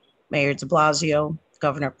boards, Mayor de Blasio,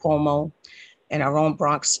 Governor Cuomo, and our own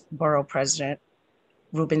Bronx Borough President,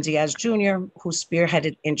 Ruben Diaz Jr., who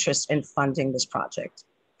spearheaded interest in funding this project.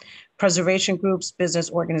 Preservation groups, business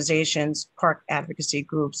organizations, park advocacy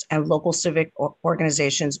groups, and local civic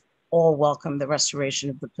organizations all welcome the restoration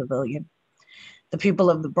of the pavilion. The people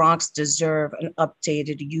of the Bronx deserve an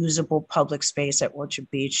updated, usable public space at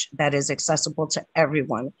Orchard Beach that is accessible to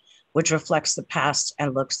everyone, which reflects the past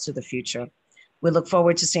and looks to the future. We look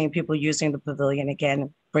forward to seeing people using the pavilion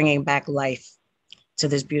again, bringing back life to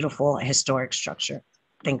this beautiful and historic structure.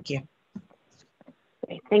 Thank you.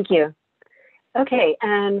 Okay, thank you. Okay,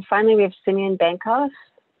 and finally we have Simeon Bankhoff.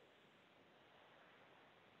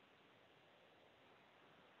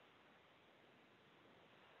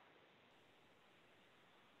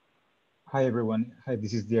 Hi everyone. Hi,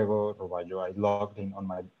 this is Diego Roballo. I logged in on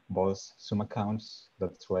my boss Zoom accounts.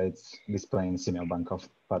 That's why it's displaying Simeo Bancroft.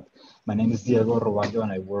 But my name is Diego Roballo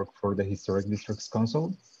and I work for the Historic Districts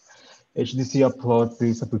Council. HDC applauds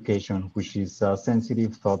this application, which is a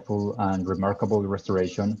sensitive, thoughtful, and remarkable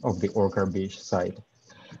restoration of the Orchard Beach site.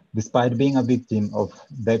 Despite being a victim of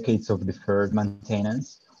decades of deferred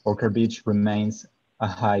maintenance, Orchard Beach remains a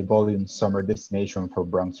high-volume summer destination for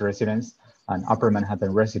Bronx residents and Upper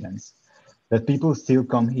Manhattan residents. That people still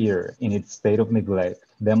come here in its state of neglect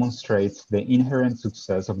demonstrates the inherent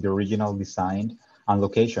success of the original design and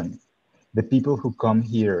location. The people who come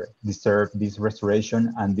here deserve this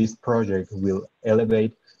restoration, and this project will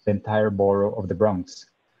elevate the entire borough of the Bronx.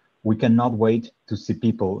 We cannot wait to see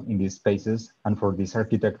people in these spaces and for this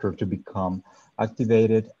architecture to become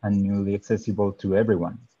activated and newly accessible to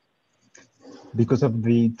everyone. Because of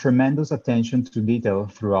the tremendous attention to detail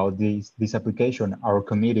throughout this application, our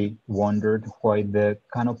committee wondered why the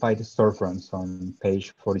canopied storefronts on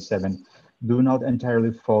page 47 do not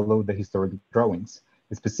entirely follow the historic drawings,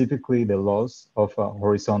 specifically the loss of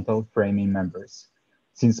horizontal framing members.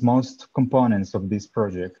 Since most components of this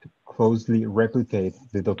project closely replicate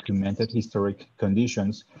the documented historic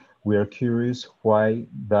conditions, we are curious why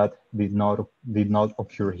that did not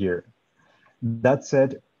occur here. That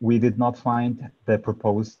said, we did not find the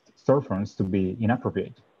proposed storefronts to be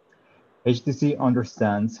inappropriate. HDC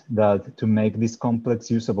understands that to make this complex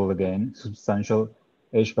usable again, substantial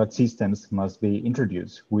HVAC systems must be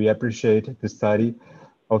introduced. We appreciate the study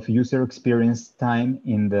of user experience time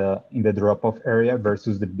in the drop-off area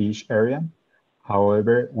versus the beach area.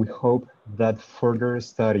 However, we hope that further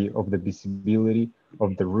study of the visibility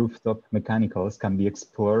of the rooftop mechanicals can be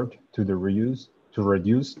explored to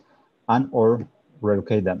reduce and or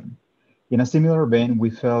relocate them. In a similar vein,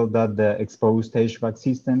 we felt that the exposed HVAC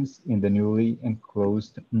systems in the newly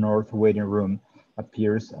enclosed north waiting room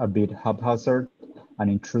appears a bit haphazard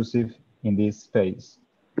and intrusive in this space.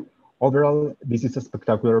 Overall, this is a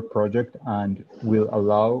spectacular project and will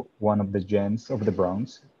allow one of the gems of the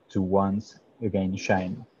Bronx to once again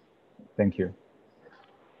shine. Thank you.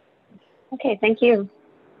 Okay, thank you.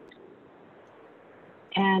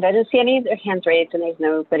 And I don't see any other hands raised and there's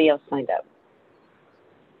nobody else signed up.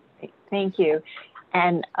 Great, thank you.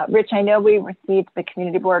 And Rich, I know we received the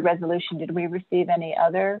community board resolution. Did we receive any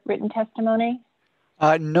other written testimony?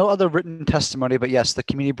 No other written testimony, but yes, the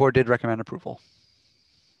community board did recommend approval.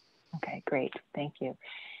 Okay, great, thank you.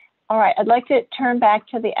 All right, I'd like to turn back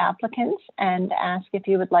to the applicants and ask if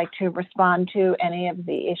you would like to respond to any of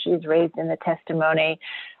the issues raised in the testimony.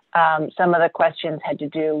 Some of the questions had to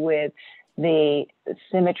do with the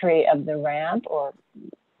symmetry of the ramp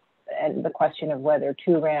and the question of whether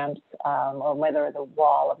two ramps or whether the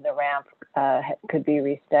wall of the ramp could be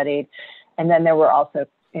restudied. And then there were also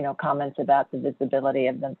comments about the visibility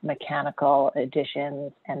of the mechanical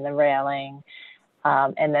additions and the railing.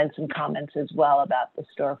 And then some comments as well about the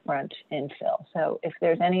storefront infill. So if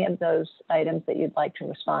there's any of those items that you'd like to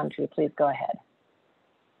respond to, please go ahead.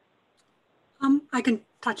 I can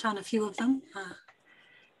touch on a few of them.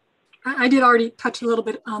 I did already touch a little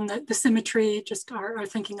bit on the symmetry, just our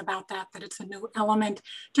thinking about that it's a new element.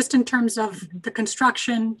 Just in terms of the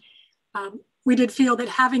construction, we did feel that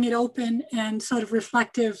having it open and sort of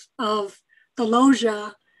reflective of the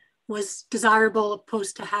loggia was desirable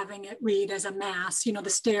opposed to having it read as a mass. The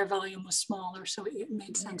stair volume was smaller, so it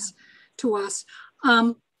made sense to us.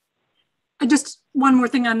 Just one more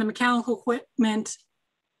thing on the mechanical equipment.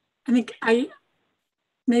 I think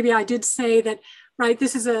maybe I did say that, right,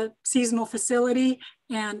 this is a seasonal facility,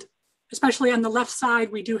 and especially on the left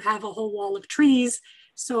side, we do have a whole wall of trees.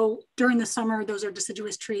 So during the summer, those are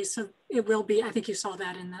deciduous trees. So it will be, I think you saw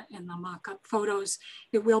that in the mock-up photos,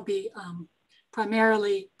 it will be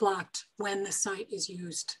primarily blocked when the site is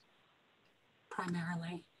used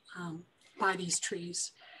primarily by these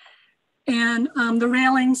trees. And the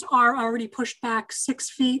railings are already pushed back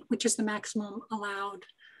 6 feet, which is the maximum allowed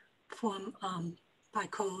from, by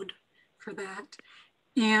code for that.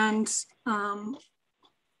 And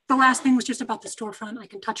the last thing was just about the storefront. I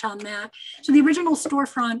can touch on that. So the original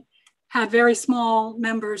storefront had very small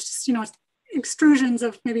members, extrusions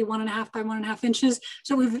of maybe 1.5 by 1.5 inches.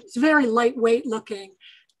 So it's very lightweight looking.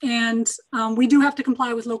 And we do have to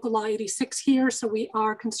comply with local law 86 here. So we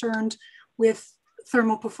are concerned with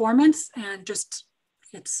thermal performance, and just,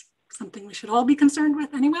 it's something we should all be concerned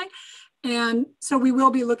with anyway. And so we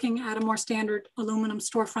will be looking at a more standard aluminum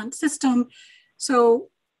storefront system. So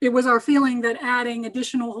it was our feeling that adding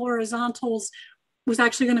additional horizontals was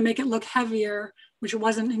actually going to make it look heavier, which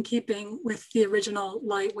wasn't in keeping with the original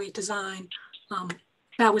lightweight design.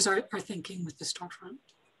 That was our thinking with the storefront.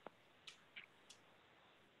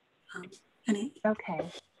 Okay.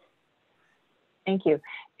 Thank you.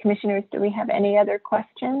 Commissioners, do we have any other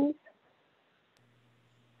questions?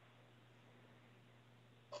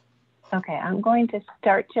 Okay, I'm going to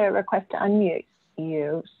start to request to unmute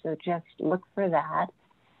you, so just look for that,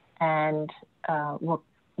 and we'll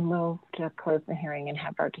move to close the hearing and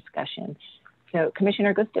have our discussion. So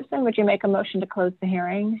Commissioner Gustafson, would you make a motion to close the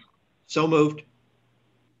hearing? So moved.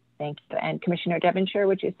 Thank you. And Commissioner Devonshire,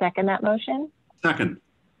 would you second that motion? Second.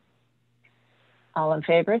 All in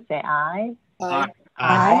favor, say aye. Aye.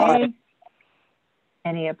 Aye.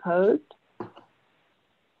 Any opposed?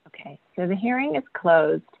 Okay, so the hearing is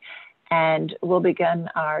closed and we'll begin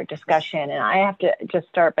our discussion. And I have to just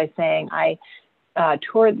start by saying I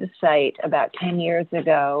toured the site about 10 years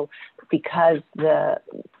ago because the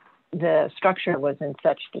structure was in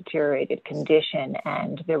such deteriorated condition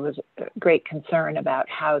and there was great concern about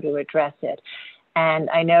how to address it. And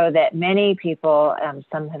I know that many people,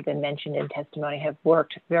 some have been mentioned in testimony, have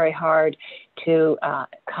worked very hard to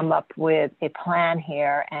come up with a plan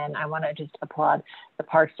here. And I want to just applaud the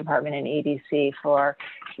Parks Department and EDC for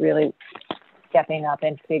really stepping up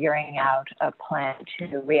and figuring out a plan to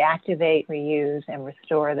reactivate, reuse, and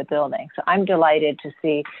restore the building. So I'm delighted to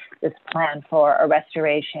see this plan for a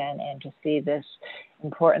restoration and to see this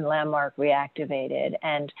important landmark reactivated.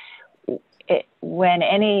 And when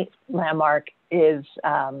any landmark is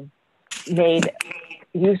made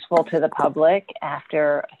useful to the public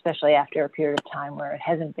especially after a period of time where it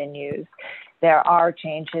hasn't been used, there are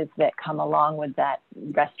changes that come along with that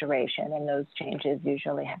restoration. And those changes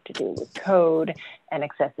usually have to do with code and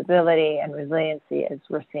accessibility and resiliency, as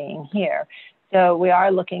we're seeing here. So we are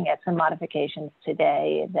looking at some modifications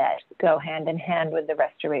today that go hand in hand with the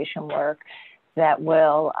restoration work that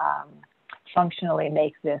will functionally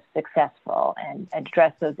make this successful and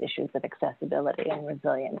address those issues of accessibility and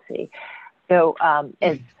resiliency. So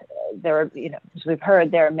as we've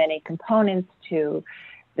heard, there are many components to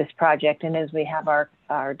this project, and as we have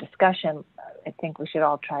our discussion, I think we should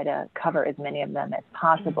all try to cover as many of them as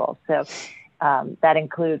possible. So that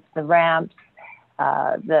includes the ramps,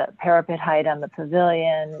 the parapet height on the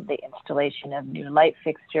pavilion, the installation of new light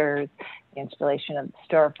fixtures, the installation of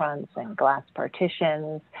storefronts and glass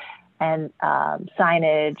partitions, and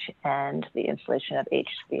signage, and the installation of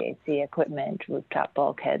HVAC equipment, rooftop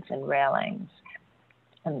bulkheads and railings,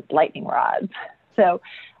 and lightning rods. So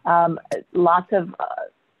lots of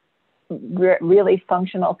really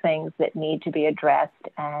functional things that need to be addressed,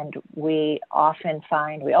 and we always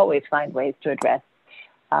find ways to address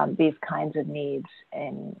these kinds of needs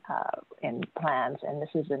in plans, and this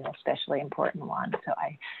is an especially important one. So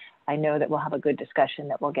I know that we'll have a good discussion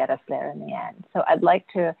that will get us there in the end. So I'd like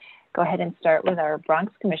to go ahead and start with our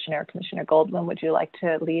Bronx Commissioner. Commissioner Goldwyn, would you like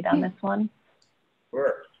to lead on this one?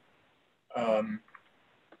 Sure. I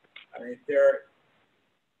mean,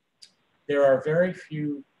 there are very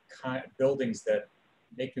few buildings that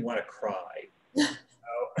make me want to cry.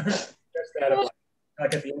 Just that of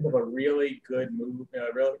like at the end of a really good movie,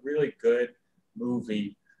 really good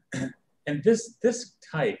movie. And this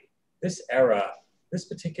type, this era, this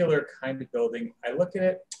particular kind of building, I look at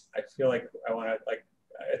it, I feel like I want to, like,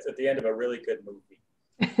 it's at the end of a really good movie.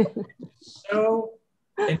 So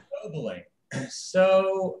ennobling,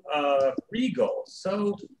 so regal,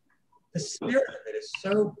 so the spirit of it is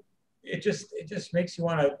so, it just makes you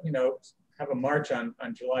want to, have a march on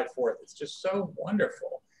July 4th. It's just so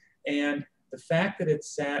wonderful. And the fact that it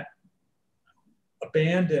sat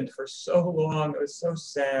abandoned for so long, it was so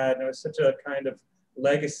sad. And it was such a kind of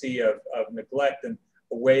legacy of neglect, and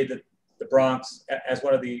a way that the Bronx, as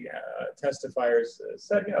one of the testifiers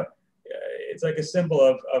said, it's like a symbol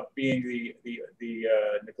of being the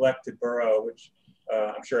neglected borough, which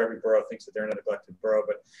I'm sure every borough thinks that they're a neglected borough,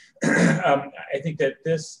 but I think that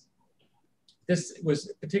this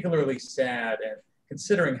was particularly sad, and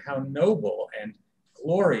considering how noble and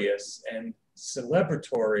glorious and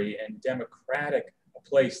celebratory and democratic a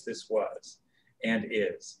place this was and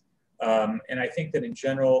is. And I think that in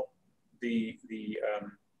general, the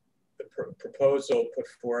proposal put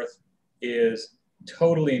forth is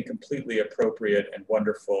totally and completely appropriate and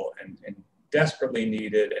wonderful and desperately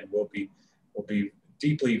needed, and will be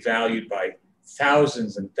deeply valued by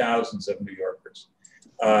thousands and thousands of New Yorkers.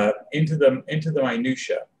 Into the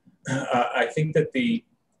minutia, I think that the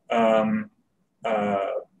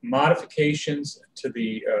modifications to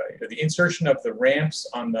the insertion of the ramps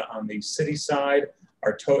on the city side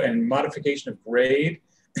and modification of grade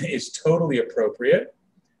is totally appropriate.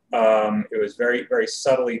 It was very, very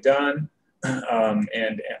subtly done,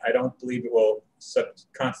 and I don't believe it will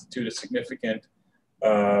constitute a significant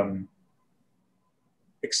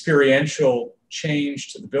experiential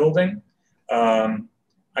change to the building.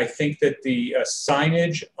 I think that the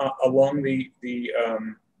signage along the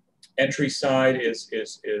entry side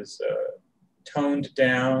is toned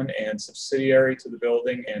down and subsidiary to the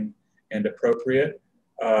building and appropriate.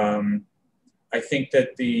 I think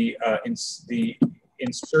that the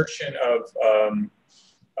insertion of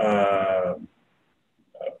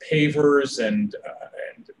pavers and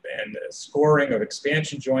scoring of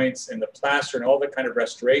expansion joints in the plaster and all the kind of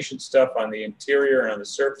restoration stuff on the interior and on the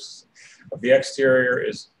surface of the exterior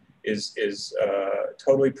is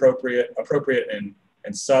totally appropriate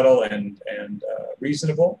and subtle and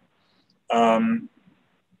reasonable. The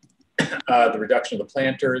reduction of the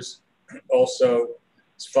planters also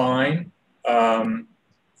is fine.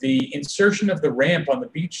 The insertion of the ramp on the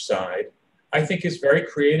beach side, I think, is very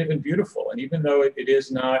creative and beautiful. And even though it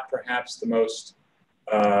is not perhaps the most,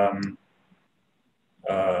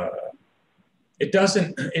 it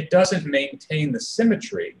doesn't maintain the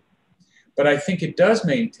symmetry, but I think it does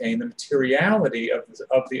maintain the materiality of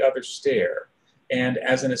the other stair. And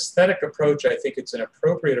as an aesthetic approach, I think it's an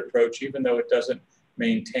appropriate approach, even though it doesn't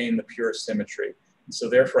maintain the pure symmetry. And so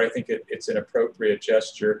therefore, I think it's an appropriate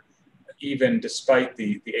gesture, even despite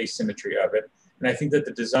the asymmetry of it. And I think that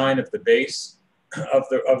the design of the base of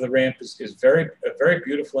the ramp is a very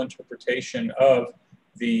beautiful interpretation of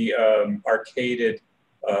the arcaded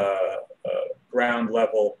ground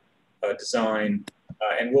level design,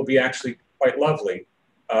 and will be actually quite lovely.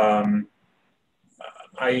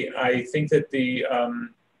 I think that the,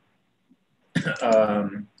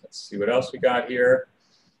 let's see what else we got here.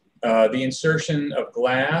 The insertion of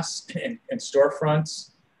glass and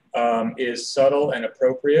storefronts is subtle and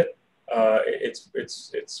appropriate.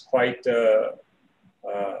 It's quite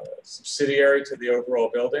subsidiary to the overall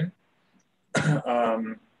building.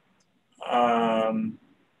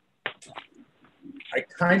 I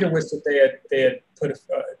kind of wish that they had put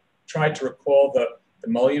tried to recall the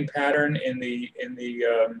mullion pattern in the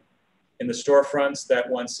storefronts that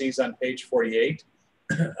one sees on page 48.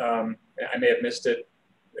 I may have missed it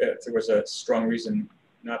if there was a strong reason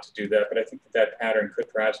not to do that, but I think that pattern could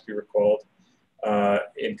perhaps be recalled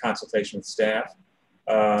in consultation with staff.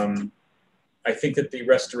 I think that the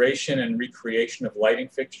restoration and recreation of lighting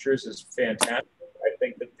fixtures is fantastic. I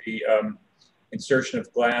think that the insertion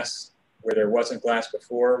of glass where there wasn't glass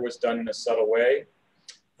before was done in a subtle way.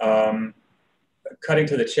 Cutting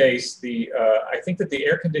to the chase, I think that the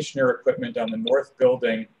air conditioner equipment on the north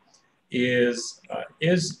building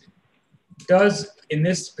does in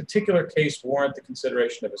this particular case warrant the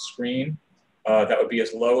consideration of a screen that would be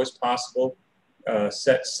as low as possible,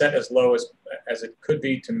 set as low as it could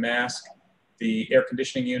be to mask the air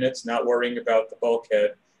conditioning units, not worrying about the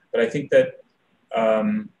bulkhead. But I think that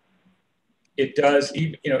it does,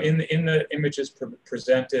 in the images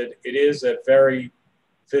presented, it is a very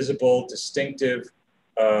visible, distinctive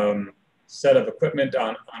set of equipment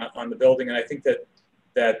on the building, and I think that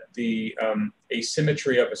the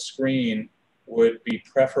asymmetry of a screen would be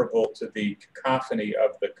preferable to the cacophony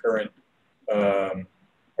of the current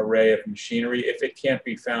array of machinery if there can't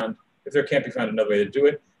be found another way to do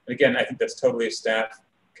it. And again, I think that's totally a staff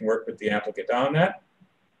can work with the applicant on that.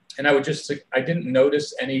 And I didn't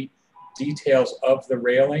notice any details of the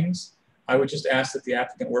railings. I would just ask that the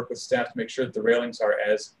applicant work with staff to make sure that the railings are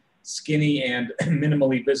as skinny and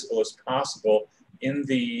minimally visible as possible. In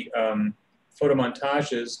the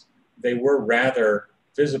photomontages, they were rather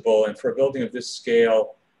visible, and for a building of this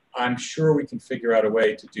scale, I'm sure we can figure out a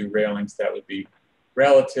way to do railings that would be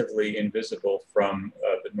relatively invisible from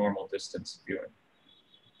the normal distance viewing.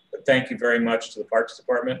 But thank you very much to the Parks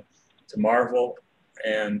Department, to Marvel,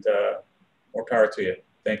 and more power to you.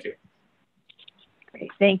 Thank you.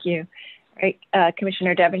 Great, thank you. All right,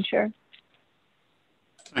 Commissioner Devonshire.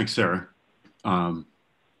 Thanks, Sarah.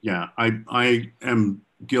 Yeah, I am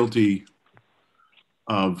guilty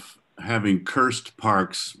of having cursed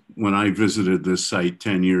parks when I visited this site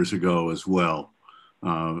 10 years ago as well.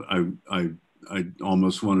 I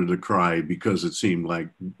almost wanted to cry because it seemed like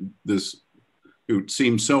it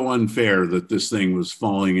seemed so unfair that this thing was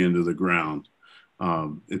falling into the ground.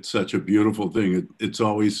 It's such a beautiful thing. It's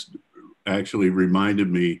always actually reminded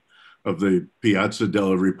me of the Piazza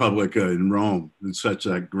della Repubblica in Rome. It's such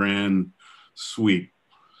a grand sweep.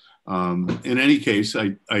 In any case,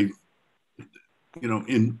 in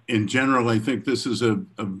general, I think this is a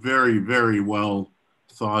very, very well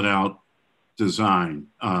thought out design.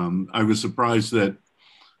 I was surprised that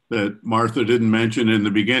Martha didn't mention in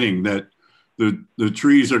the beginning that the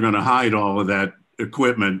trees are going to hide all of that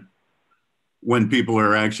equipment when people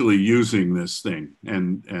are actually using this thing.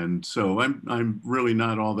 And so I'm really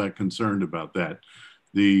not all that concerned about that.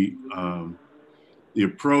 the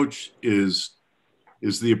approach is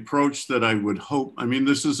the approach that I would hope. I mean,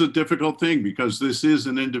 this is a difficult thing because this is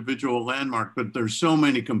an individual landmark, but there's so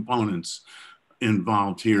many components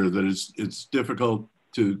involved here that it's difficult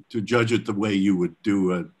to judge it the way you would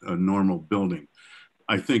do a normal building.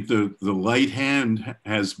 I think the light hand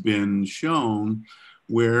has been shown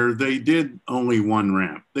where they did only one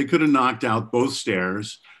ramp. They could have knocked out both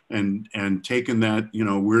stairs and taken that, you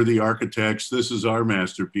know, we're the architects, this is our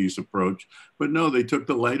masterpiece approach. But no, they took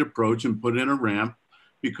the light approach and put in a ramp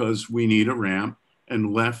because we need a ramp,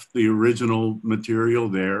 and left the original material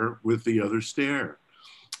there with the other stair.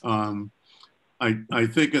 I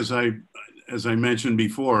think as I mentioned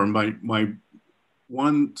before, my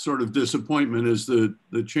one sort of disappointment is the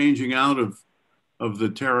changing out of the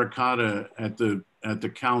terracotta at the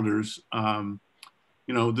counters. You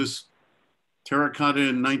know, this terracotta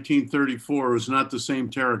in 1934 was not the same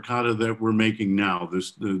terracotta that we're making now.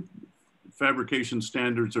 The fabrication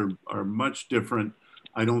standards are much different.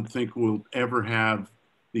 I don't think we'll ever have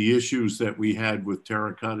the issues that we had with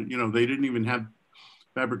terracotta. You know, they didn't even have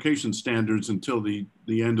fabrication standards until the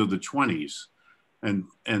end of the 20s.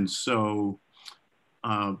 And so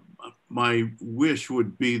my wish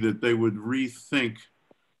would be that they would rethink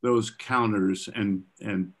those counters and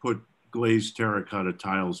put glazed terracotta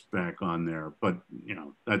tiles back on there. But, you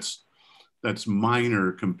know, that's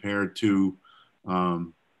minor compared to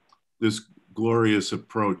this glorious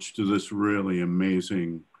approach to this really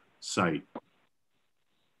amazing site.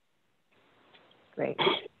 Great.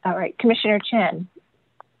 All right, Commissioner Chen.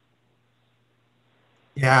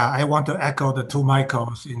 Yeah, I want to echo the two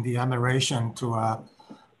Michaels in the admiration to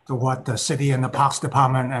what the city and the Parks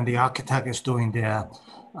Department and the architect is doing there.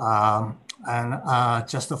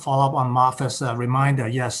 Just to follow up on Martha's reminder,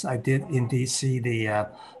 yes, I did indeed see the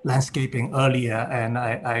landscaping earlier, and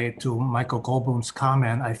I to Michael Goldblum's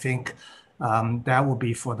comment, I think that would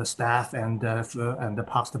be for the staff and the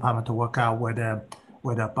Parks Department to work out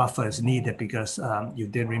whether buffer is needed, because you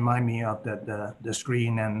did remind me of the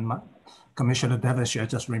screen, and Commissioner Devonshire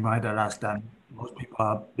just reminded us that most people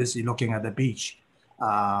are busy looking at the beach,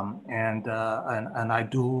 and I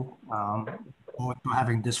do forward to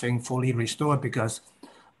having this thing fully restored, because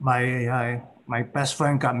my best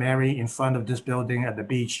friend got married in front of this building at the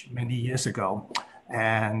beach many years ago,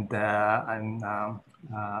 and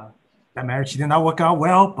that marriage did not work out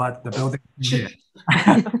well, but the building did.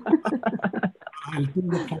 I do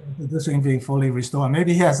look forward to this thing being fully restored.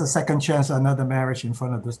 Maybe he has a second chance at another marriage in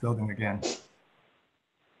front of this building again.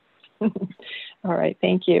 All right,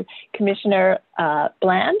 thank you. Commissioner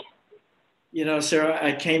Bland? You know, Sarah,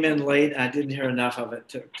 I came in late. I didn't hear enough of it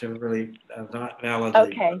to really validate.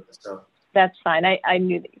 Okay, it, so. That's fine. I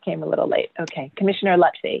knew that you came a little late. Okay, Commissioner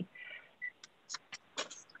Lutfi.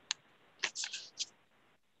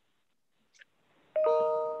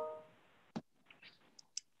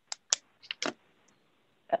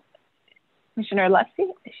 Commissioner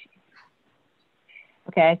Lutfi?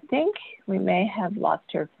 Okay, I think we may have lost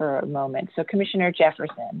her for a moment. So Commissioner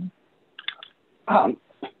Jefferson.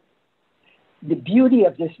 The beauty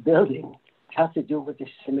of this building has to do with the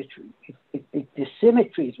symmetry. The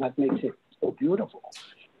symmetry is what makes it so beautiful.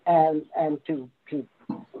 And to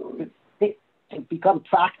become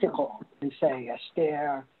practical and say a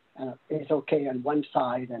stair is okay on one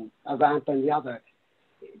side and a ramp on the other,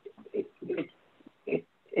 it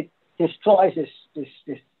destroys this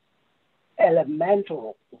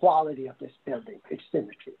elemental quality of this building, its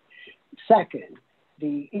symmetry. Second,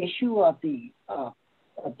 the issue of the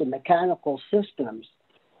mechanical systems,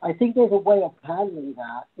 I think there's a way of handling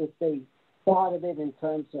that if they thought of it in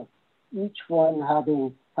terms of each one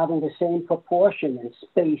having the same proportion and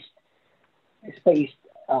spaced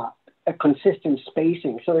a consistent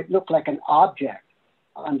spacing, so it looked like an object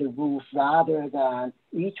on the roof rather than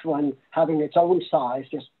each one having its own size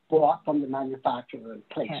just bought from the manufacturer and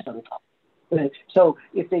placed on top. So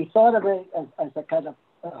if they thought of it as a kind of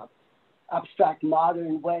abstract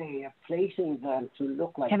modern way of placing them to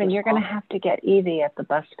look like Kevin, you're going to have to get Evie at the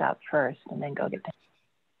bus stop first and then go get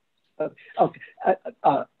them.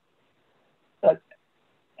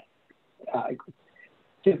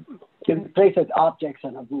 To place as objects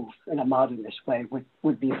on a roof in a modernist way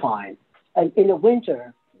would be fine. And in the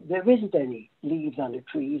winter, there isn't any leaves on the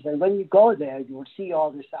trees. And when you go there, you will see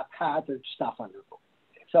all this haphazard stuff on the roof.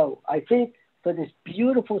 So I think for this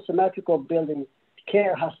beautiful symmetrical building,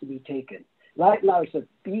 care has to be taken. Right now it's a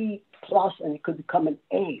B+, and it could become an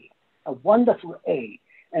A, a wonderful A.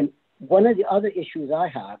 And one of the other issues I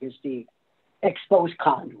have is the exposed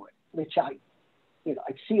conduit, which I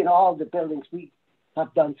see in all the buildings we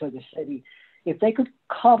have done for the city. If they could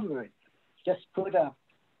cover it, just put a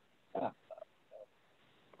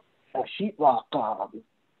sheetrock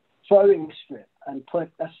sewing strip and put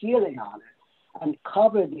a ceiling on it and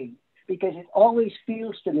cover because it always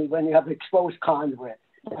feels to me when you have exposed conduit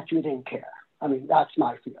that you didn't care. I mean, that's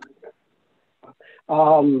my feeling.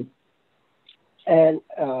 And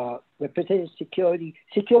the potential security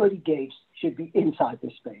gates should be inside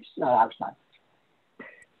the space, not outside.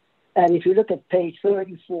 And if you look at page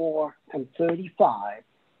 34 and 35,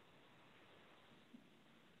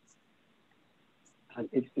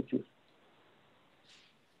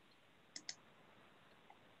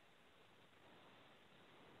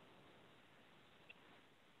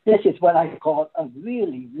 this is what I call a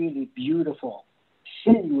really, really beautiful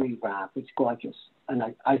scenery ramp. It's gorgeous.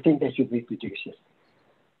 And I think they should reproduce it.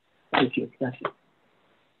 Thank you. That's it.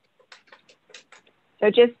 So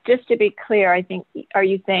just to be clear, I think, are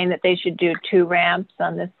you saying that they should do 2 ramps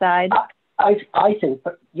on this side? I think,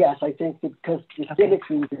 but yes, I think because the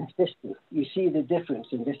symmetry is consistent. You see the difference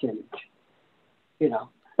in this image. You know,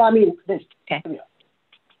 I mean, this. Okay. You know.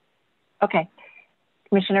 Okay.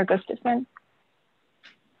 Commissioner Gustafson?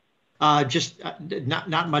 Just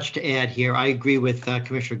not much to add here. I agree with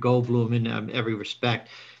Commissioner Goldblum in every respect.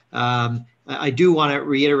 I do want to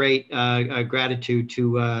reiterate gratitude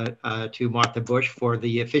to Martha Bush for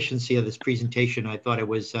the efficiency of this presentation. I thought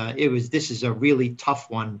this is a really tough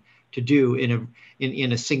one to do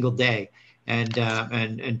in a single day, and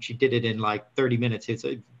she did it in like 30 minutes. It's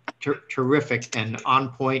a terrific and on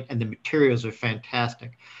point, and the materials are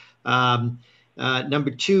fantastic. Number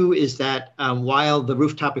 2 is that while the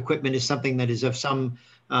rooftop equipment is something that is of some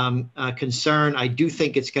concern, I do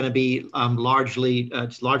think it's going to be largely going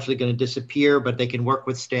to disappear, but they can work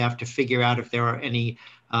with staff to figure out if there are any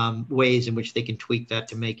ways in which they can tweak that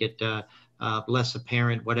to make it less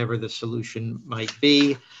apparent, whatever the solution might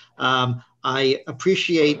be. I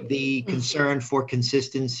appreciate the concern for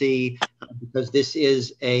consistency because this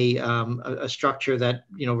is a structure that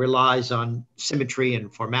relies on symmetry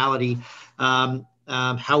and formality.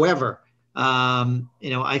 However,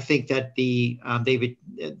 I think that the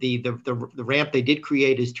ramp they did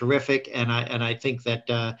create is terrific, and I think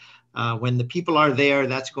that when the people are there,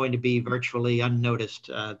 that's going to be virtually unnoticed,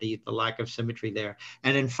 the lack of symmetry there.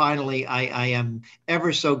 And then finally, I am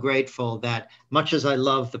ever so grateful that, much as I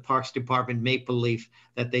love the Parks Department maple leaf,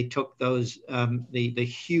 that they took those the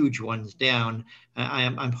huge ones down.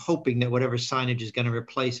 I'm hoping that whatever signage is going to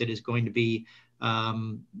replace it is going to be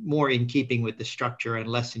more in keeping with the structure and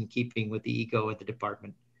less in keeping with the ego of the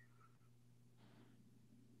department.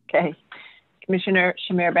 Okay, Commissioner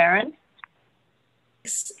Shamir Barron.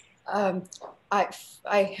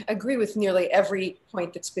 I agree with nearly every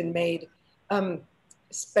point that's been made,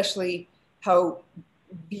 especially how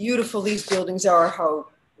beautiful these buildings are,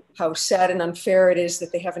 how sad and unfair it is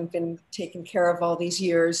that they haven't been taken care of all these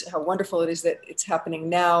years, how wonderful it is that it's happening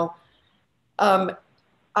now.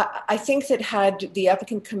 I think that had the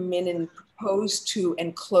applicant come in and proposed to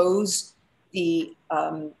enclose the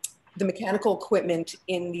mechanical equipment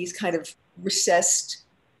in these kind of recessed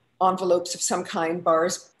envelopes of some kind,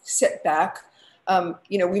 bars set back,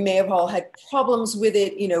 we may have all had problems with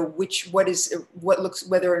it,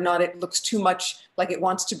 whether or not it looks too much like it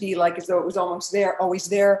wants to be, like as though it was almost there, always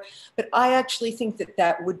there. But I actually think that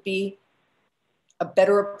that would be a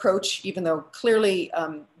better approach, even though clearly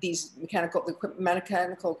these mechanical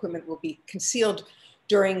equipment will be concealed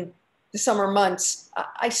during the summer months.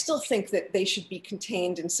 I still think that they should be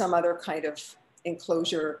contained in some other kind of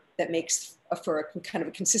enclosure that makes for a kind of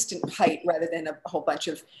a consistent height rather than a whole bunch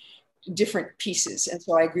of different pieces. And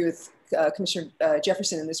so I agree with Commissioner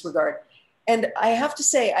Jefferson in this regard. And I have to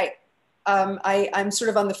say, I'm sort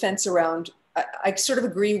of on the fence around, I sort of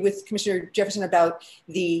agree with Commissioner Jefferson about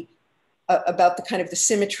the kind of the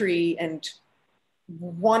symmetry and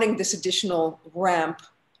wanting this additional ramp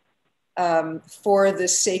for the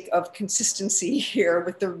sake of consistency here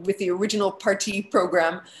with the original party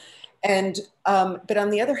program. And but on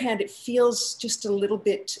the other hand, it feels just a little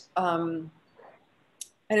bit, I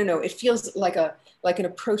don't know, it feels like an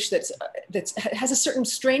approach that has a certain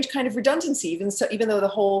strange kind of redundancy, even though the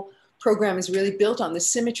whole program is really built on this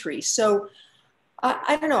symmetry. So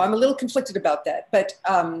I don't know, I'm a little conflicted about that, but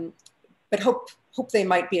hope they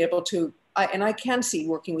might be able to, and I can see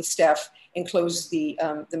working with staff, enclose the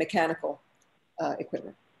mechanical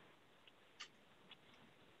equipment.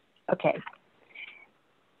 Okay.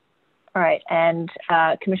 All right, and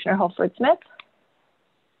Commissioner Holford-Smith?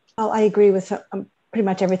 Well, I agree with pretty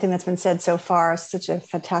much everything that's been said so far. Such a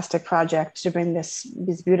fantastic project to bring this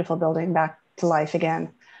beautiful building back to life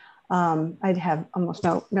again. I'd have almost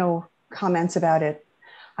no comments about it.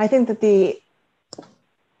 I think that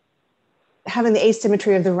having the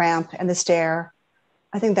asymmetry of the ramp and the stair,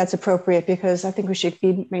 I think that's appropriate because I think we should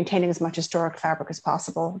be maintaining as much historic fabric as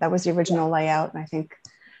possible. That was the original layout. And I think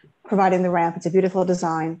providing the ramp, it's a beautiful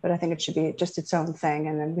design, but I think it should be just its own thing.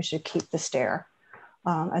 And then we should keep the stair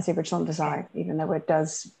as the original design, even though it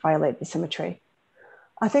does violate the symmetry.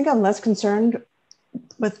 I think I'm less concerned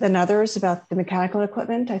than others about the mechanical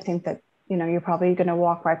equipment. I think that, you know, you're probably going to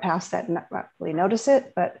walk right past that and not really notice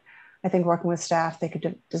it, but I think working with staff, they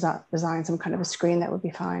could design some kind of a screen that would be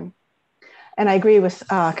fine. And I agree with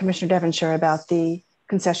Commissioner Devonshire about the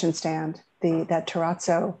concession stand. That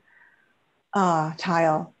terrazzo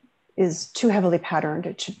tile is too heavily patterned.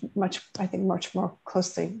 It should I think much more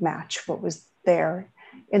closely match what was there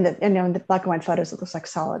in the black and white photos. It looks like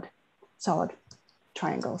solid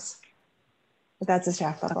triangles. But that's a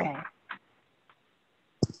staff level. Okay.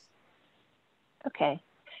 Okay.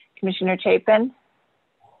 Commissioner Chapin?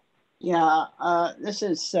 Yeah, this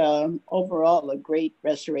is overall a great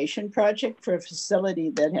restoration project for a facility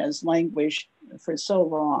that has languished for so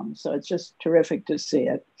long. So it's just terrific to see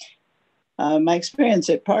it. My experience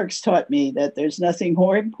at parks taught me that there's nothing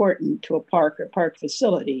more important to a park or park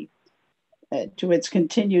facility to its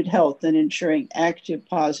continued health than ensuring active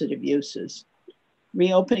positive uses.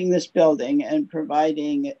 Reopening this building and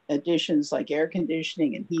providing additions like air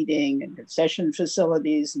conditioning and heating and concession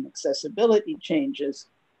facilities and accessibility changes,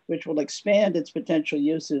 which will expand its potential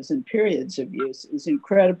uses and periods of use, is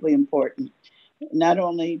incredibly important, not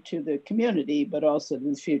only to the community, but also to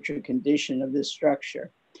the future condition of this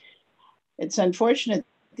structure. It's unfortunate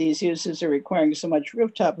these uses are requiring so much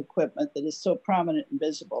rooftop equipment that is so prominent and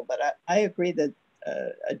visible, but I agree that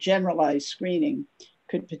a generalized screening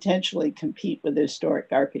could potentially compete with historic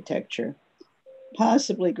architecture.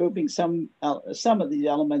 Possibly grouping some of the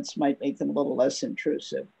elements might make them a little less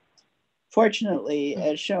intrusive. Fortunately,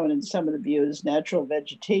 as shown in some of the views, natural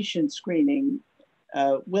vegetation screening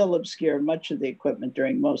will obscure much of the equipment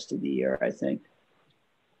during most of the year, I think.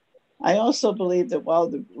 I also believe that while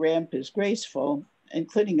the ramp is graceful,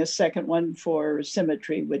 including a second one for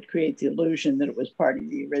symmetry would create the illusion that it was part of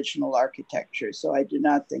the original architecture. So I do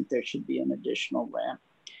not think there should be an additional ramp.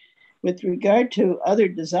 With regard to other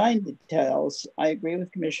design details, I agree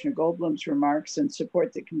with Commissioner Goldblum's remarks and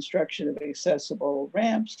support the construction of accessible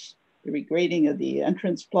ramps, the regrading of the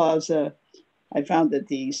entrance plaza. I found that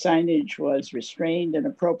the signage was restrained and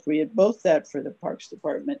appropriate, both that for the Parks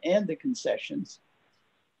Department and the concessions.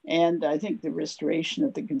 And I think the restoration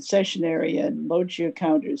of the concession area and loggia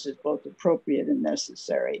counters is both appropriate and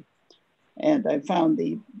necessary. And I found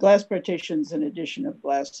the glass partitions and addition of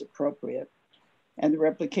glass appropriate. And the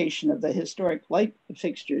replication of the historic light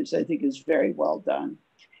fixtures, I think, is very well done.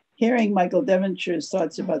 Hearing Michael Devonshire's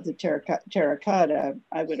thoughts about the terracotta,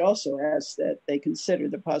 I would also ask that they consider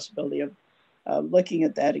the possibility of looking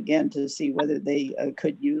at that again to see whether they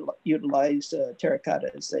could utilize terracotta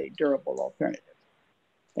as a durable alternative.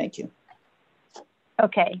 Thank you.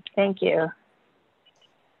 Okay, thank you.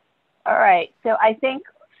 All right, so I think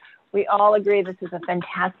we all agree this is a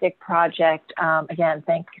fantastic project. Again,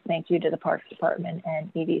 thank you to the Parks Department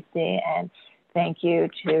and EDC, and thank you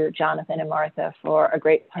to Jonathan and Martha for a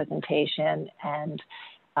great presentation. And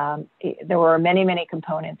there were many, many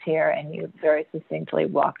components here, and you very succinctly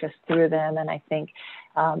walked us through them. And I think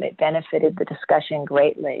it benefited the discussion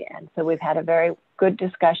greatly. And so we've had a very good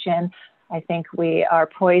discussion. I think we are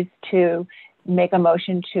poised to make a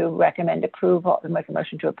motion to recommend approval, make a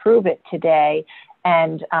motion to approve it today.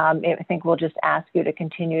 And I think we'll just ask you to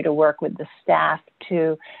continue to work with the staff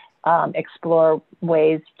to explore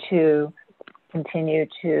ways to continue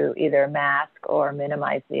to either mask or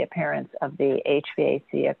minimize the appearance of the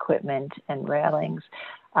HVAC equipment and railings,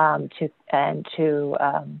 to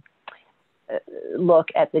look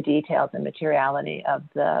at the details and materiality of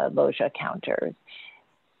the loggia counters.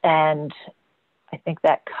 And I think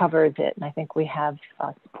that covers it. And I think we have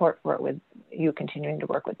support for it with you continuing to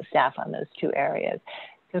work with the staff on those two areas.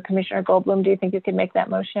 So Commissioner Goldblum, do you think you could make that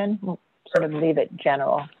motion? We'll sort of leave it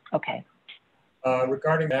general. Okay.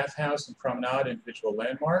 Regarding Bathhouse and Promenade individual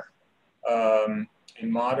landmark, a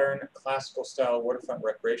modern classical style waterfront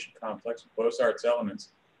recreation complex with Beaux-Arts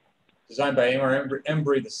elements designed by Amar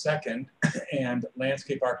Embry II and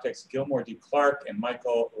landscape architects Gilmore D. Clark and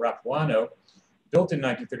Michael Rapuano, built in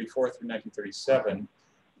 1934 through 1937.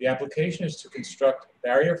 The application is to construct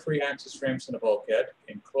barrier-free access ramps and a bulkhead,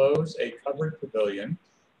 enclose a covered pavilion,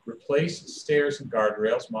 replace stairs and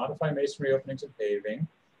guardrails, modify masonry openings and paving,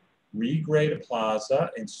 regrade a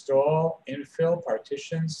plaza, install infill,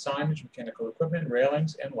 partitions, signage, mechanical equipment,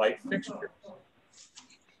 railings, and light fixtures.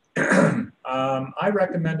 I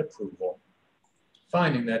recommend approval,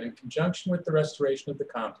 finding that in conjunction with the restoration of the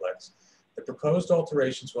complex, The proposed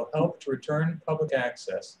alterations will help to return public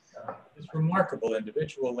access to this remarkable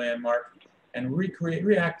individual landmark and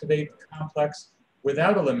reactivate the complex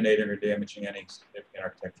without eliminating or damaging any significant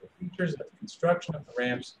architectural features. That the construction of the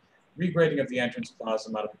ramps, regrading of the entrance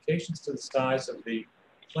plaza, modifications to the size of the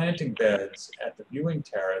planting beds at the viewing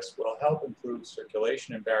terrace will help improve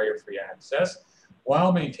circulation and barrier-free access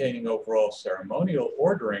while maintaining overall ceremonial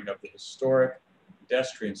ordering of the historic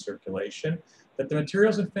pedestrian circulation. That the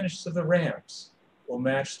materials and finishes of the ramps will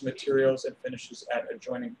match the materials and finishes at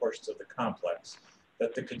adjoining portions of the complex.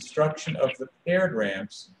 That the construction of the paired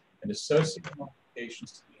ramps and associated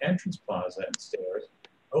modifications to the entrance plaza and stairs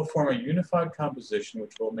will form a unified composition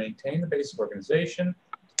which will maintain the basic organization,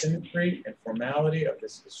 symmetry, and formality of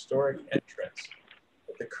this historic entrance.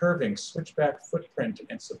 That the curving switchback footprint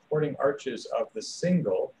and supporting arches of the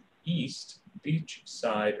single east beach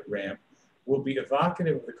side ramp will be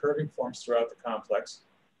evocative of the curving forms throughout the complex,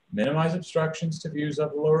 minimize obstructions to views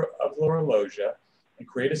of lower loggia, and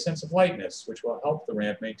create a sense of lightness, which will help the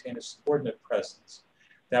ramp maintain a subordinate presence.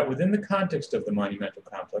 That within the context of the monumental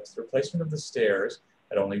complex, the replacement of the stairs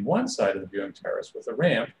at only one side of the viewing terrace with a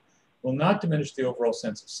ramp will not diminish the overall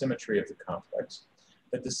sense of symmetry of the complex.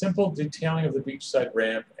 That the simple detailing of the beachside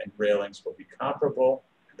ramp and railings will be compatible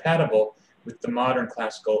with the modern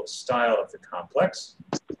classical style of the complex.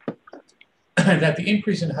 That the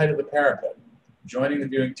increase in height of the parapet joining the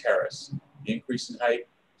viewing terrace, the increase in height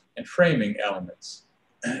and framing elements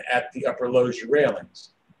at the upper loggia railings,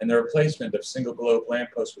 and the replacement of single globe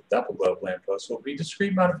lampposts with double globe lampposts will be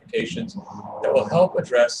discrete modifications that will help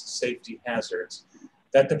address safety hazards.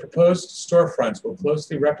 That the proposed storefronts will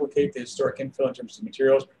closely replicate the historic infill in terms of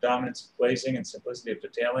materials, predominance of glazing, and simplicity of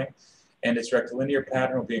detailing, and its rectilinear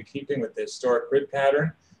pattern will be in keeping with the historic grid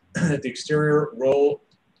pattern. That the exterior roll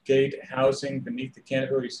gate housing beneath the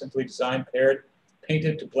canopy will be simply designed, paired,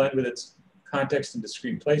 painted to blend with its context and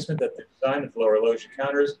discrete placement. That the design of lower loggia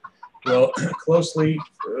counters will closely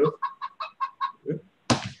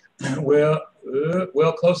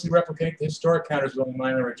replicate the historic counters with only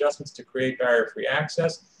minor adjustments to create barrier-free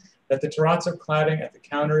access. That the terrazzo cladding at the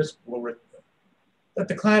counters will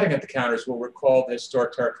recall the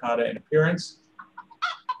historic terracotta in appearance.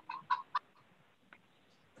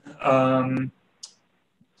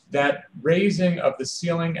 That raising of the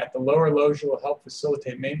ceiling at the lower loggia will help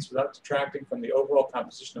facilitate maintenance without detracting from the overall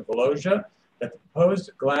composition of the loggia. That the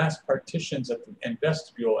proposed glass partitions and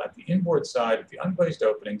vestibule at the inboard side of the unglazed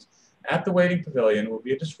openings at the waiting pavilion will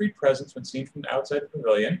be a discrete presence when seen from outside the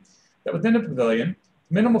pavilion. That within the pavilion,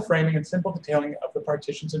 minimal framing and simple detailing of the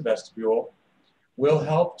partitions and vestibule will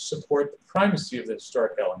help support the primacy of the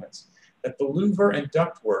historic elements. That the louver and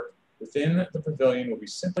ductwork within the pavilion will be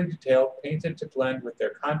simply detailed, painted to blend with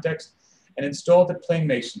their context, and installed at plain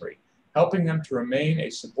masonry, helping them to remain a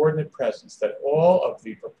subordinate presence. That all of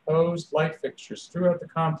the proposed light fixtures throughout the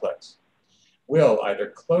complex will either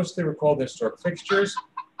closely recall the historic fixtures,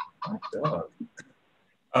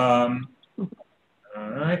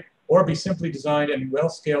 or be simply designed and well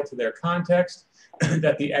scaled to their context.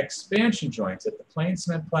 That the expansion joints at the plain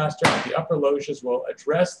cement plaster of the upper loggias will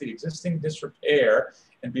address the existing disrepair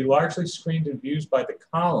and be largely screened in views by the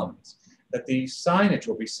columns. That the signage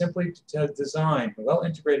will be simply designed and well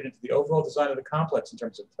integrated into the overall design of the complex in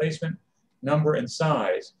terms of placement, number, and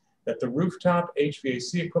size. That the rooftop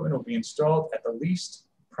HVAC equipment will be installed at the least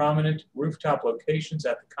prominent rooftop locations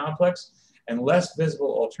at the complex, and less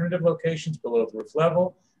visible alternative locations below the roof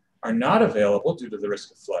level are not available due to the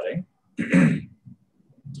risk of flooding.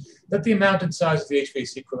 That the amount and size of the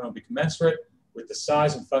HVAC equipment will be commensurate with the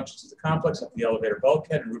size and functions of the complex of the elevator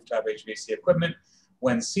bulkhead and rooftop HVAC equipment.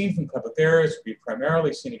 When seen from public areas, will be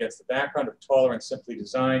primarily seen against the background of taller and simply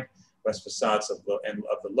designed west facades of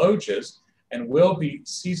the loggias, and will be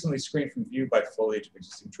seasonally screened from view by foliage of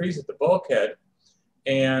existing trees at the bulkhead.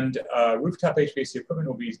 And rooftop HVAC equipment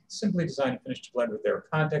will be simply designed and finished to blend with their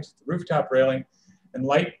context. The rooftop railing and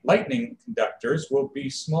lightning conductors will be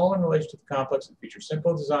small in relation to the complex and feature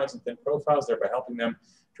simple designs and thin profiles, thereby helping them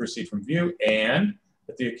to recede from view. And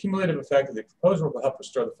that the accumulative effect of the proposal will help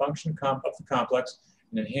restore the function of the complex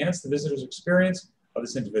and enhance the visitor's experience of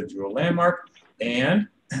this individual landmark. And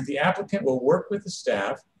the applicant will work with the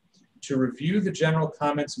staff to review the general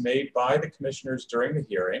comments made by the commissioners during the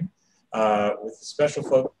hearing, with a special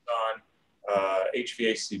focus on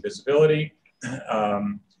HVAC visibility,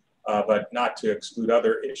 but not to exclude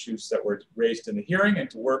other issues that were raised in the hearing, and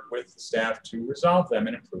to work with the staff to resolve them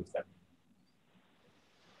and improve them.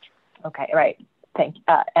 Okay, right. Thank you.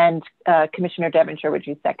 And Commissioner Devonshire, would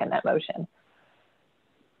you second that motion?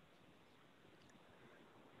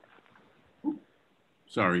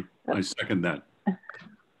 Sorry, I second that.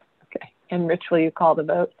 Okay. And Rich, will you call the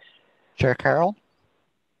vote? Chair Carroll.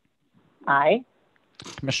 Aye.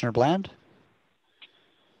 Commissioner Bland.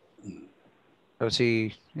 Oh, is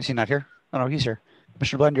he not here? Oh no, he's here.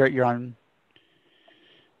 Commissioner Bland, you're on.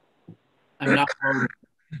 I'm not voting.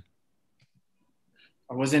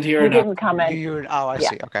 I wasn't here We enough. didn't comment. Oh, I Yeah.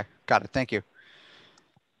 see. Okay, got it. Thank you.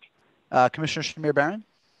 Commissioner Shamir Barron.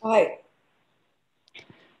 Aye.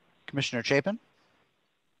 Commissioner Chapin.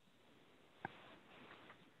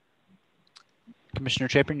 Commissioner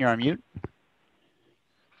Chapin, you're on mute.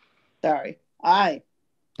 Sorry. Aye.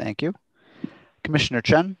 Thank you. Commissioner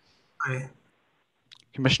Chen. Aye.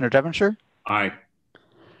 Commissioner Devonshire. Aye.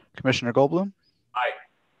 Commissioner Goldblum. Aye.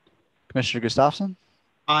 Commissioner Gustafson.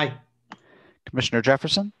 Aye. Commissioner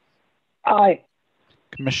Jefferson. Aye.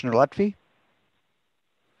 Commissioner Lutfi.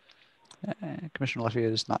 Commissioner Lutfi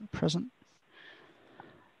is not present.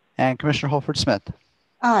 And Commissioner Holford Smith.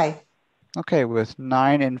 Aye. Okay, with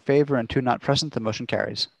 9 in favor and 2 not present, the motion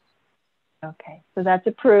carries. Okay, so that's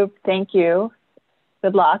approved. Thank you.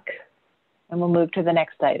 Good luck. And we'll move to the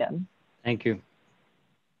next item. Thank you.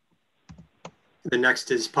 The next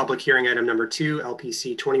is public hearing item number 2,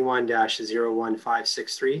 LPC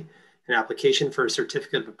 21-01563, an application for a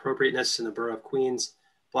certificate of appropriateness in the Borough of Queens,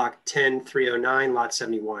 block 10309, lot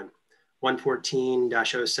 71,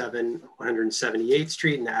 114-07 178th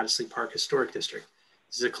Street in the Addisleigh Park Historic District.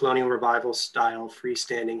 This is a colonial revival style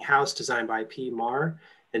freestanding house designed by P. Marr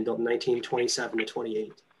and built in 1927 to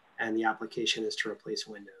 28. And the application is to replace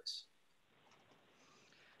windows.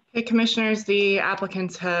 Okay, commissioners, the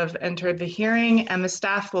applicants have entered the hearing and the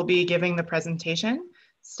staff will be giving the presentation.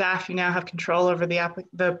 Staff, you now have control over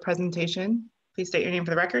the presentation. Please state your name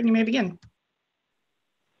for the record and you may begin.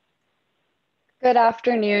 Good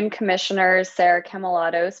afternoon, commissioners. Sarah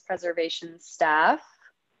Camelados, preservation staff.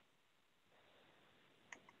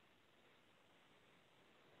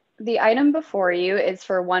 The item before you is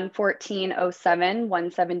for 11407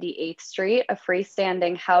 178th Street, a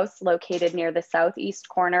freestanding house located near the southeast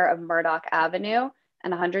corner of Murdoch Avenue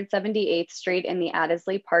and 178th Street in the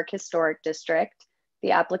Addisleigh Park Historic District.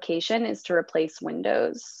 The application is to replace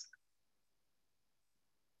windows.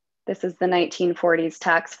 This is the 1940s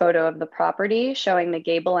tax photo of the property showing the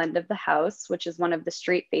gable end of the house, which is one of the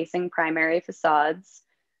street-facing primary facades.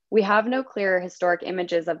 We have no clear historic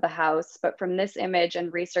images of the house, but from this image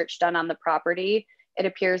and research done on the property, it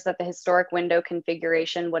appears that the historic window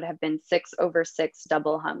configuration would have been 6/6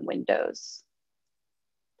 double hung windows.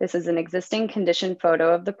 This is an existing condition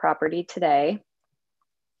photo of the property today.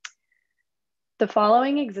 The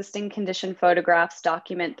following existing condition photographs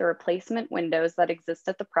document the replacement windows that exist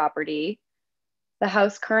at the property. The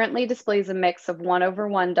house currently displays a mix of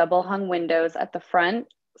 1/1 double hung windows at the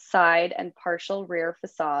front, side, and partial rear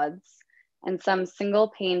facades, and some single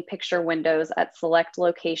pane picture windows at select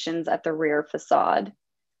locations at the rear facade.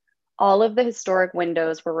 All of the historic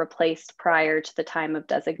windows were replaced prior to the time of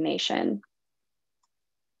designation.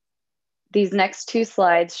 These next 2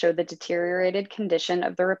 slides show the deteriorated condition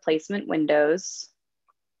of the replacement windows.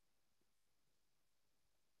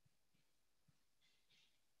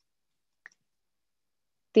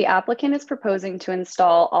 The applicant is proposing to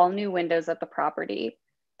install all new windows at the property.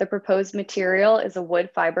 The proposed material is a wood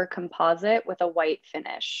fiber composite with a white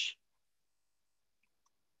finish.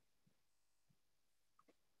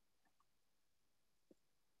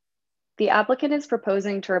 The applicant is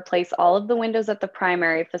proposing to replace all of the windows at the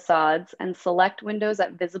primary facades and select windows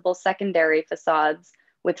at visible secondary facades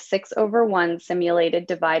with 6/1 simulated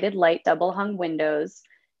divided light double hung windows,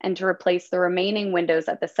 and to replace the remaining windows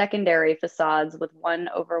at the secondary facades with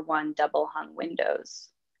 1/1 double hung windows.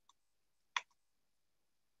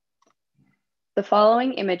 The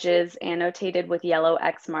following images, annotated with yellow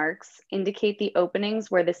X marks, indicate the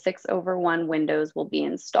openings where the 6/1 windows will be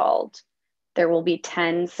installed. There will be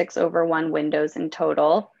 10 6/1 windows in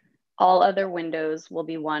total. All other windows will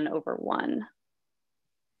be 1/1.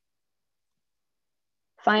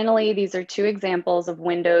 Finally, these are 2 examples of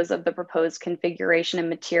windows of the proposed configuration and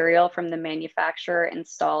material from the manufacturer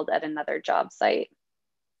installed at another job site.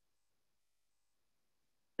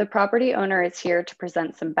 The property owner is here to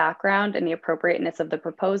present some background and the appropriateness of the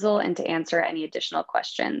proposal and to answer any additional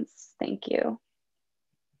questions. Thank you.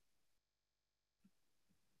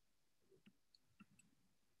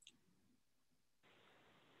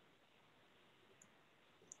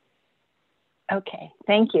 Okay,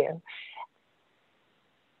 thank you.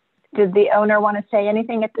 Did the owner want to say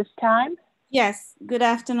anything at this time? Yes, good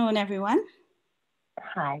afternoon, everyone.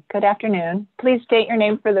 Hi, good afternoon. Please state your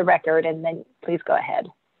name for the record and then please go ahead.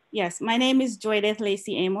 Yes, my name is Joydeth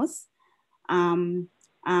Lacey Amos. I'm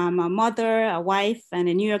a mother, a wife, and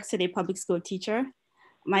a New York City public school teacher.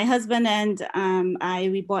 My husband and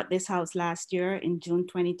we bought this house last year in June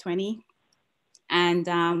 2020.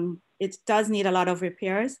 And it does need a lot of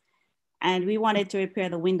repairs. And we wanted to repair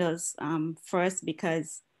the windows first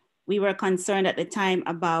because we were concerned at the time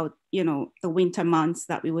about, you know, the winter months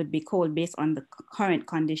that we would be cold based on the current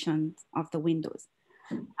conditions of the windows.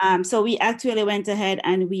 So we actually went ahead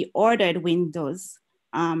and we ordered windows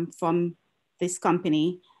from this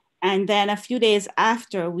company. And then a few days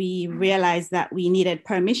after, we realized that we needed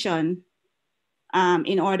permission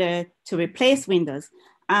in order to replace windows.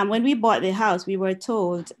 When we bought the house, we were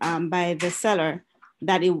told by the seller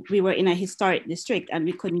that we were in a historic district and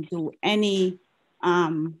we couldn't do any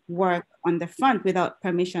work on the front without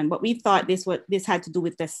permission. But we thought this had to do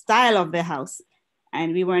with the style of the house.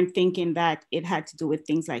 And we weren't thinking that it had to do with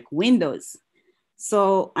things like windows.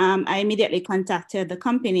 So I immediately contacted the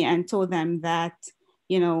company and told them that,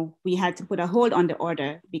 you know, we had to put a hold on the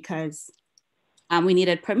order because we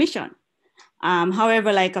needed permission.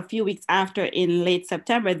 However, like a few weeks after, in late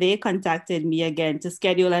September, they contacted me again to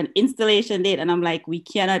schedule an installation date. And I'm like, we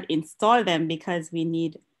cannot install them because we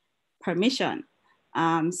need permission.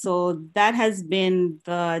 So that has been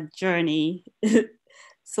the journey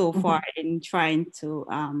so far in trying to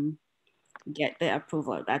get the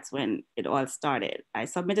approval. That's when it all started. I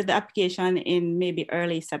submitted the application in maybe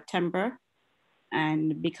early September.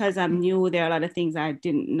 And because I'm new, there are a lot of things I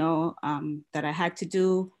didn't know that I had to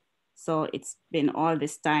do. So it's been all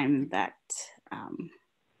this time that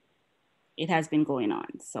it has been going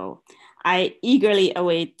on. So I eagerly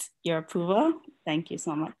await your approval. Thank you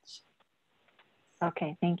so much.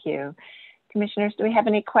 Okay, thank you. Commissioners, do we have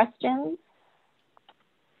any questions?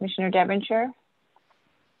 Commissioner Devonshire?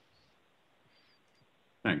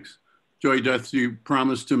 Thanks. Joy Death, you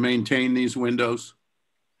promise to maintain these windows?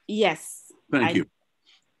 Yes. Thank you.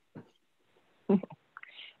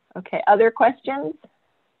 Okay, other questions?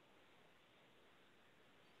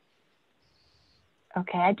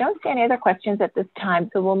 Okay, I don't see any other questions at this time,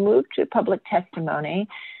 so we'll move to public testimony,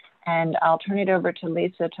 and I'll turn it over to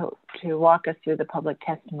Lisa to walk us through the public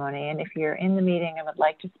testimony. And if you're in the meeting and would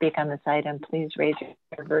like to speak on this item, please raise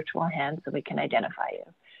your virtual hand so we can identify you.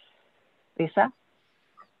 Lisa?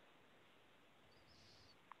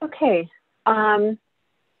 Okay. And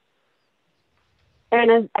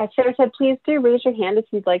as Sarah said, please do raise your hand if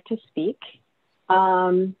you'd like to speak.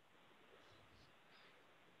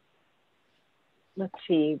 Let's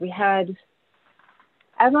see, we had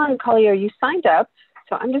Evelyn Collier, you signed up,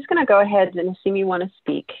 so I'm just gonna go ahead and assume you wanna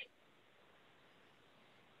speak.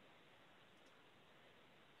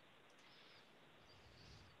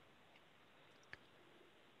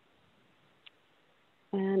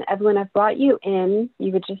 And Evelyn, I've brought you in.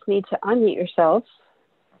 You would just need to unmute yourself.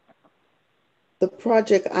 The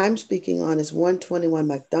project I'm speaking on is 121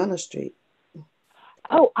 MacDonough Street.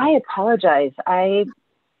 Oh, I apologize. I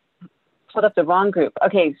pulled up the wrong group.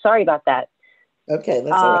 Okay, sorry about that. Okay,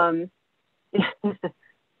 that's all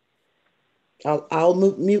right. I'll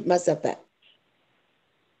mute myself back.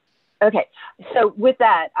 Okay, so with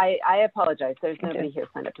that, I apologize. There's nobody here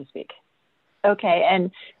signed up to speak. Okay,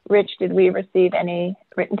 and Rich, did we receive any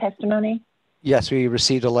written testimony? Yes, we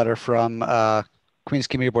received a letter from Queens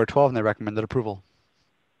Community Board 12 and they recommended approval.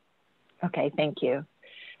 Okay, thank you.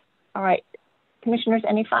 All right, commissioners,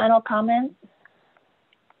 any final comments?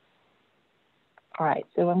 All right,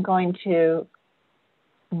 so I'm going to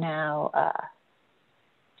now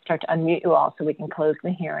start to unmute you all so we can close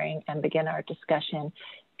the hearing and begin our discussion.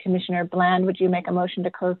 Commissioner Bland, would you make a motion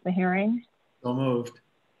to close the hearing? So moved.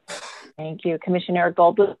 Thank you. Commissioner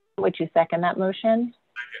Goldblum, would you second that motion?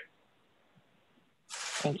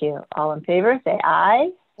 Thank you. All in favor, say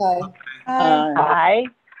aye. Aye. Aye. Aye.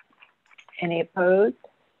 Any opposed?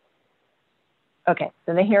 Okay,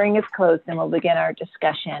 so the hearing is closed and we'll begin our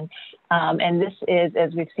discussion. And this is,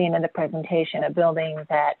 as we've seen in the presentation, a building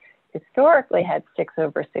that historically had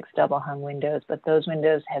 6/6 double hung windows, but those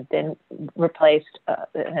windows have been replaced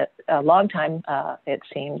a long time, it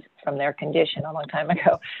seems, from their condition a long time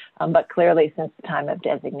ago, but clearly since the time of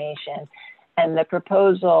designation. And the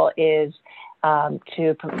proposal is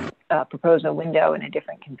to propose a window in a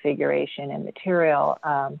different configuration and material.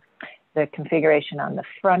 The configuration on the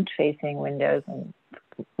front-facing windows and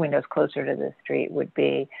windows closer to the street would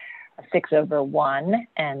be a 6/1,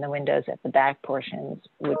 and the windows at the back portions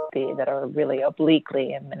would be that are really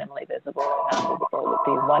obliquely and minimally visible or not visible would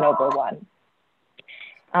be 1/1.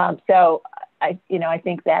 So I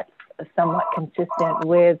think that's somewhat consistent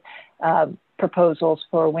with proposals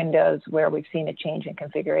for windows where we've seen a change in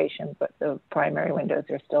configuration, but the primary windows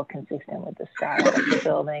are still consistent with the style of the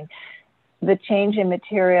building. the change in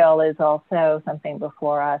material is also something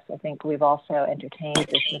before us. I think we've also entertained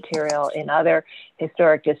this material in other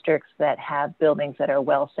historic districts that have buildings that are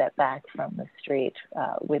well set back from the street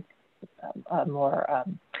with more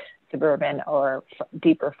suburban or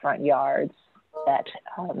deeper front yards that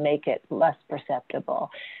make it less perceptible.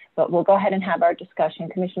 But we'll go ahead and have our discussion.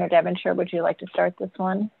 Commissioner Devonshire, would you like to start this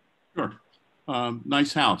one? Sure.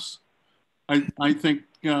 Nice house. I think,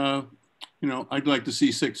 you know, I'd like to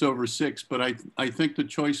see 6 over 6, but I think the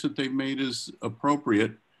choice that they've made is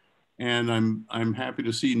appropriate. And I'm happy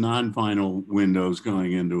to see non-vinyl windows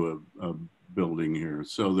going into a building here.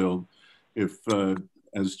 So they'll, if,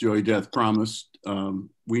 as Joy Death promised,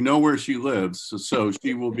 we know where she lives, so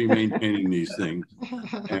she will be maintaining these things.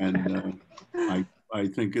 And I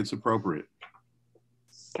think it's appropriate.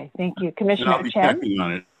 Okay, thank you. Commissioner and I'll be Chen? checking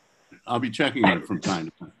on it. I'll be checking on it from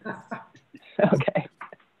time to time. Okay.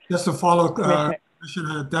 Just to follow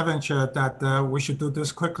Commissioner Devonshire, that we should do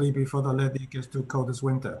this quickly before the lady gets too cold this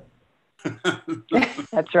winter.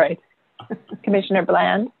 That's right. Commissioner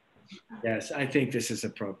Bland? Yes, I think this is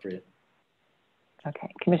appropriate.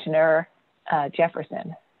 Okay. Commissioner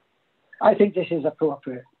Jefferson? I think this is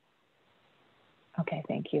appropriate. Okay,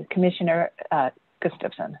 thank you. Commissioner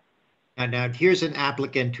Gustafson? And now here's an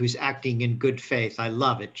applicant who's acting in good faith. I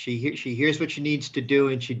love it. She hears what she needs to do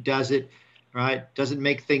and she does it, right? Doesn't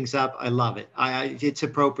make things up. I love it. It's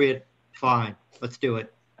appropriate. Fine. Let's do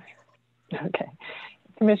it. Okay.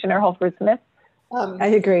 Commissioner Holford-Smith? I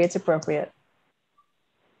agree. It's appropriate.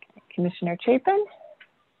 Commissioner Chapin?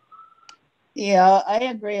 Yeah, I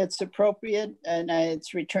agree. It's appropriate, and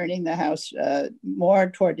it's returning the house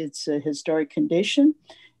more toward its historic condition.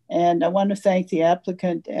 And I want to thank the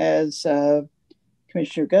applicant, as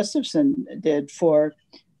Commissioner Gustafson did, for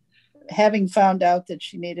having found out that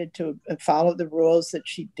she needed to follow the rules, that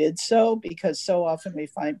she did so, because so often we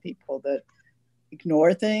find people that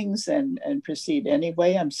ignore things and proceed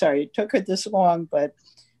anyway. I'm sorry it took her this long, but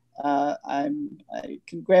I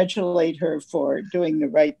congratulate her for doing the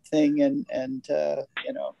right thing and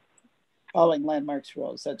you know, following Landmark's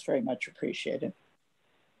rules. That's very much appreciated.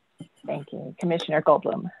 Thank you. Commissioner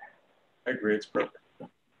Goldblum? I agree, it's perfect.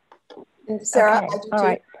 And Sarah, okay. I do All too.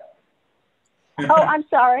 right. Oh, I'm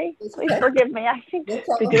sorry. Please forgive me. I seem to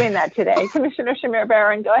be doing that today. Commissioner Shamir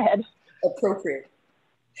Barron, go ahead. Appropriate.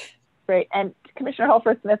 Great. And Commissioner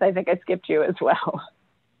Holford-Smith, I think I skipped you as well.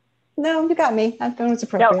 No, you got me. I thought it's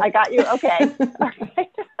appropriate. No, I got you. Okay. All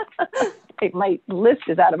right. My list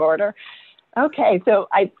is out of order. Okay, so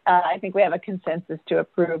I think we have a consensus to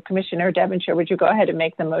approve. Commissioner Devonshire, would you go ahead and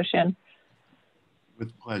make the motion?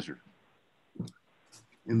 With pleasure.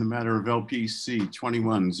 In the matter of LPC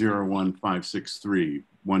 21-01563,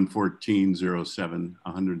 11407,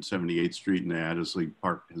 178th Street in the Addisleigh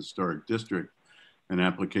Park Historic District, an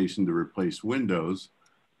application to replace windows,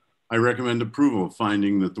 I recommend approval,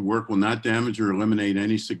 finding that the work will not damage or eliminate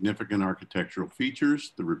any significant architectural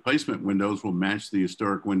features. The replacement windows will match the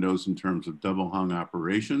historic windows in terms of double hung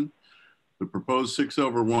operation. The proposed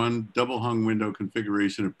 6/1 double hung window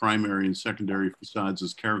configuration of primary and secondary facades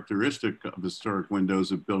is characteristic of historic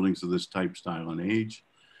windows of buildings of this type, style, and age.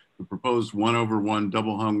 The proposed 1/1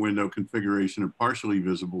 double hung window configuration of partially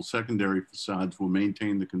visible secondary facades will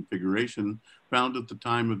maintain the configuration found at the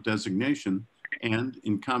time of designation, and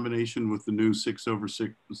in combination with the new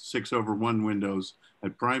 6/1 windows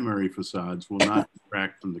at primary facades will not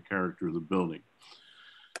detract from the character of the building.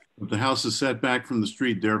 If the house is set back from the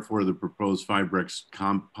street, therefore the proposed Fibrex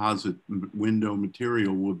composite window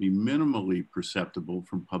material will be minimally perceptible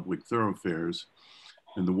from public thoroughfares,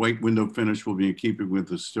 and the white window finish will be in keeping with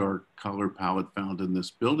the historic color palette found in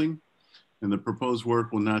this building. And the proposed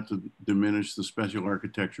work will not diminish the special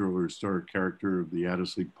architectural or historic character of the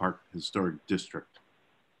Addisleigh Park Historic District.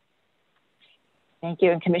 Thank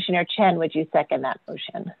you. And Commissioner Chen, would you second that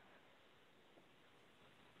motion?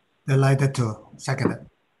 Delighted to second it.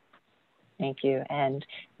 Thank you. And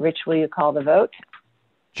Rich, will you call the vote?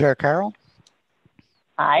 Chair Carroll.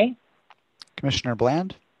 Aye. Commissioner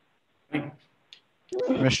Bland. Aye.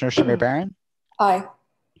 Commissioner Shamir Barron. Aye.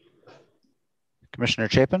 Commissioner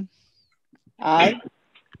Chapin. Aye.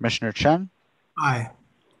 Commissioner Chen. Aye.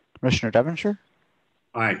 Commissioner Devonshire.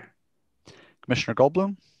 Aye. Commissioner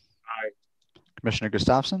Goldblum. Aye. Commissioner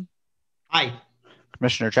Gustafson. Aye.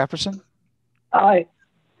 Commissioner Jefferson. Aye.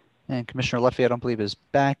 And Commissioner Leffey, I don't believe is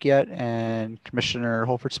back yet. And Commissioner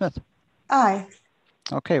Holford-Smith. Aye.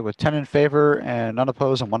 Okay, with 10 in favor and none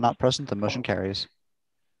opposed and one not present, the motion carries.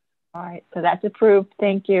 All right, so that's approved.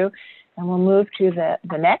 Thank you. And we'll move to the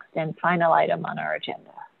next and final item on our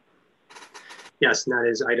agenda. Yes, and that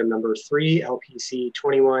is item number 3, LPC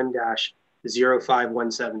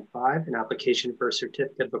 05175, an application for a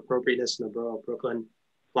certificate of appropriateness in the Borough of Brooklyn,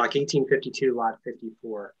 Block 1852, Lot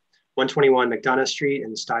 54, 121 MacDonough Street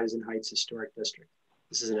in the Stuyvesant Heights Historic District.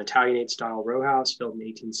 This is an Italianate-style row house built in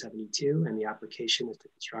 1872, and the application is to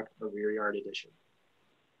construct a rear yard addition.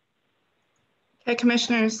 Okay,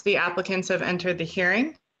 commissioners, the applicants have entered the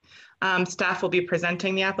hearing. Staff will be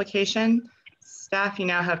presenting the application. Staff, you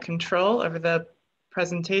now have control over the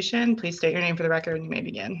presentation. Please state your name for the record and you may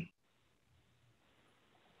begin.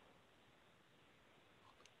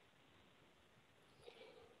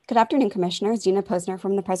 Good afternoon, Commissioners. Dina Posner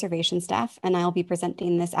from the Preservation Staff, and I'll be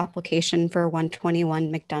presenting this application for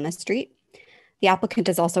 121 MacDonough Street. The applicant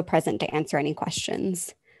is also present to answer any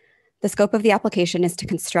questions. The scope of the application is to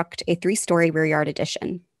construct a 3-story rear yard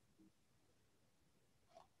addition.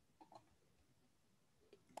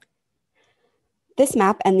 This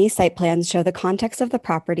map and these site plans show the context of the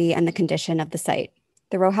property and the condition of the site.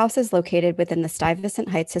 The row house is located within the Stuyvesant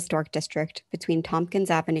Heights Historic District between Tompkins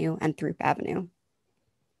Avenue and Throop Avenue.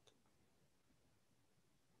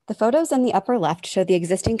 The photos in the upper left show the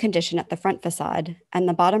existing condition at the front facade, and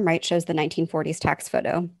the bottom right shows the 1940s tax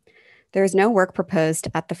photo. There is no work proposed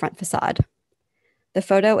at the front facade. The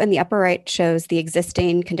photo in the upper right shows the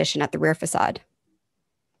existing condition at the rear facade.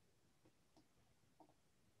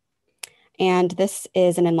 And this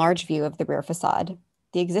is an enlarged view of the rear facade.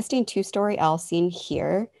 The existing 2-story L seen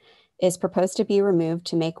here is proposed to be removed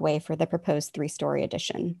to make way for the proposed 3-story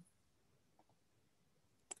addition.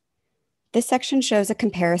 This section shows a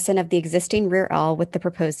comparison of the existing rear L with the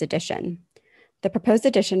proposed addition. The proposed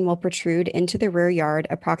addition will protrude into the rear yard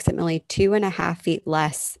approximately 2.5 feet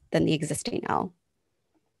less than the existing L.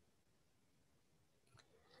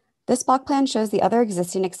 This block plan shows the other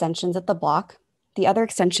existing extensions of the block. The other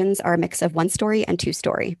extensions are a mix of 1-story and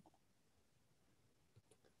 2-story.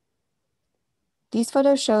 These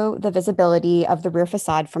photos show the visibility of the rear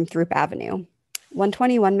facade from Throop Avenue.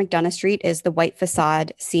 121 MacDonough Street is the white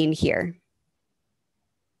facade seen here.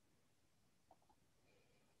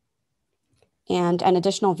 And an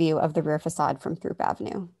additional view of the rear facade from Throop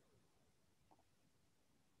Avenue.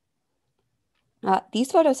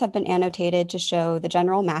 These photos have been annotated to show the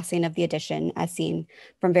general massing of the addition as seen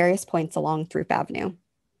from various points along Throop Avenue.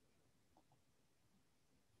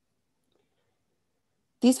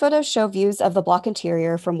 These photos show views of the block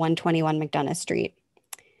interior from 121 MacDonough Street.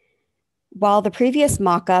 While the previous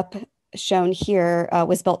mock-up shown here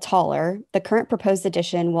was built taller, the current proposed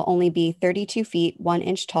addition will only be 32 feet, 1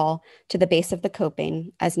 inch tall to the base of the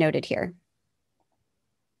coping, as noted here.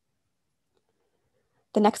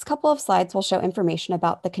 The next couple of slides will show information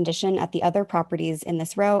about the condition at the other properties in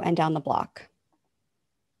this row and down the block.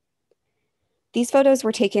 These photos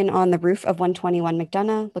were taken on the roof of 121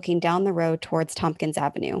 MacDonough, looking down the road towards Tompkins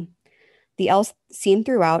Avenue. The L's seen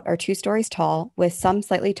throughout are 2 stories tall, with some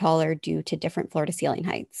slightly taller due to different floor-to-ceiling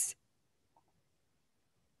heights.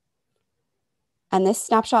 And this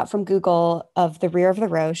snapshot from Google of the rear of the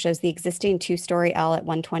row shows the existing 2-story L at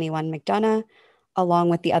 121 MacDonough, along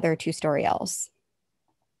with the other 2-story Ls.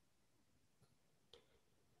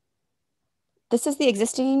 This is the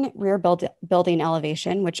existing rear building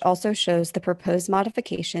elevation, which also shows the proposed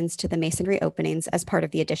modifications to the masonry openings as part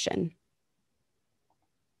of the addition.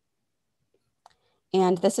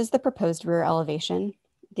 And this is the proposed rear elevation.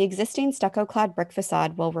 The existing stucco-clad brick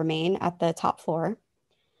facade will remain at the top floor.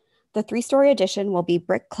 The 3-story addition will be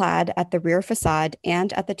brick-clad at the rear facade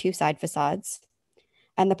and at the 2 side facades,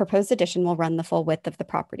 and the proposed addition will run the full width of the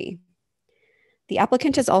property. The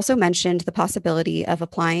applicant has also mentioned the possibility of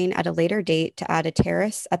applying at a later date to add a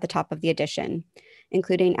terrace at the top of the addition,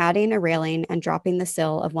 including adding a railing and dropping the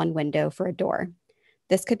sill of 1 window for a door.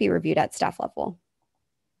 This could be reviewed at staff level.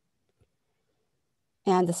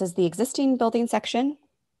 And this is the existing building section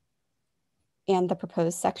and the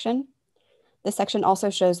proposed section. This section also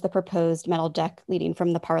shows the proposed metal deck leading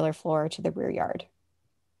from the parlor floor to the rear yard.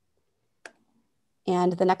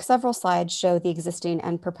 And the next several slides show the existing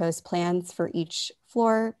and proposed plans for each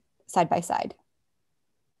floor side by side.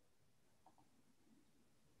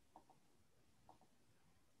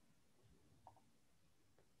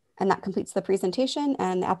 And that completes the presentation,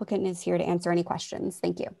 and the applicant is here to answer any questions.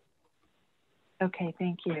 Thank you. Okay,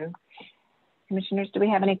 thank you. Commissioners, do we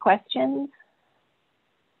have any questions?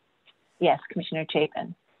 Yes, Commissioner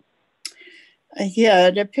Chapin. Yeah,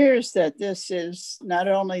 it appears that this is not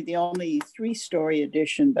only the only 3-story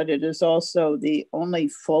addition, but it is also the only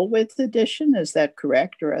full width addition. Is that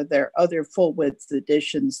correct? Or are there other full width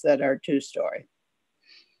additions that are 2-story?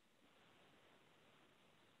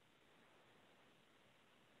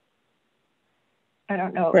 I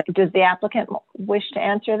don't know. Does the applicant wish to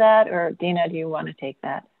answer that, or Dina, do you want to take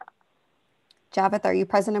that? Javith, are you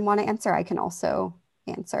present and want to answer? I can also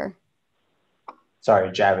answer. Sorry,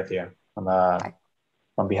 Javith here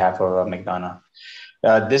on behalf of MacDonough.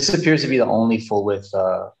 This appears to be the only full width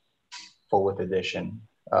addition,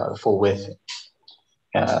 full width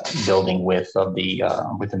building width of the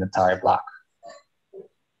within the entire block.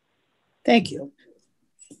 Thank you.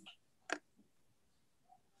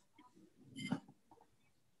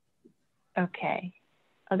 Okay,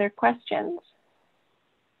 other questions?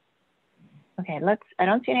 Okay, I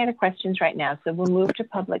don't see any other questions right now, so we'll move to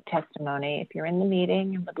public testimony. If you're in the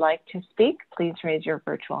meeting and would like to speak, please raise your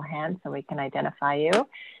virtual hand so we can identify you.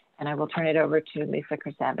 And I will turn it over to Lisa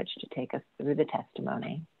Krasavage to take us through the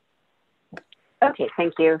testimony. Okay,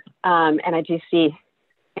 thank you. And I do see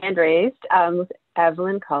hand raised with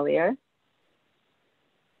Evelyn Collier.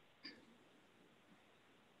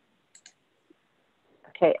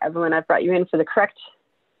 Okay, Evelyn, I've brought you in for the correct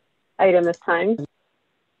item this time.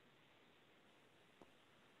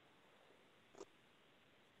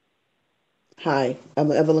 Hi,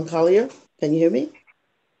 I'm Evelyn Collier. Can you hear me?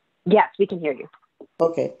 Yes, we can hear you.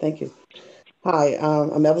 Okay, thank you. Hi,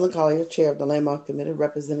 I'm Evelyn Collier, Chair of the Landmark Committee,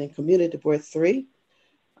 representing Community Board 3.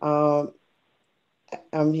 I'm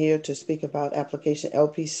here to speak about application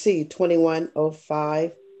LPC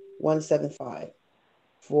 2105175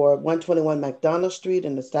 for 121 MacDonough Street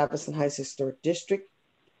in the Stuyvesant Heights Historic District.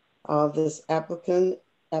 This application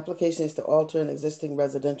is to alter an existing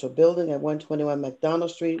residential building at 121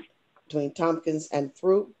 MacDonough Street between Tompkins and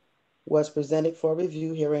Throop, was presented for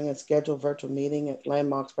review, hearing, and scheduled virtual meeting at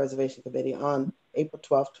Landmarks Preservation Committee on April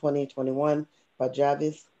 12, 2021 by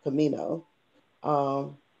Javith Camino.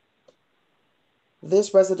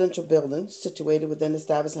 This residential building, situated within the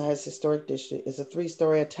Stuyvesant Heights Historic District, is a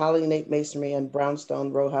 3-story Italianate masonry and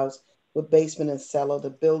brownstone row house with basement and cellar. The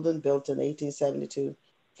building, built in 1872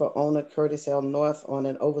 for owner Curtis L. North on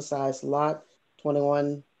an oversized lot,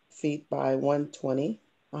 21 feet by 120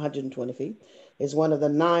 feet, is one of the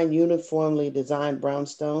 9 uniformly designed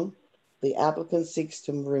brownstone. The applicant seeks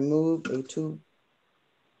to remove a 2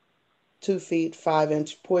 feet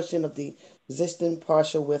 5-inch portion of the existing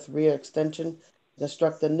partial width rear extension,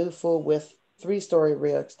 construct a new full width 3-story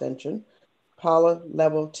rear extension, parlor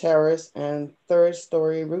level terrace, and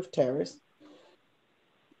 3rd-story roof terrace.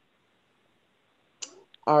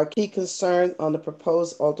 Our key concern on the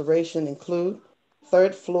proposed alteration include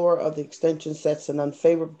 3rd floor of the extension sets an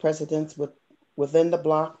unfavorable precedence within the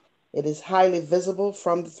block. It is highly visible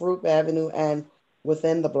from the Throop Avenue and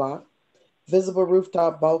within the block. Visible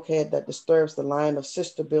rooftop bulkhead that disturbs the line of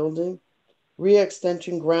sister building. Rear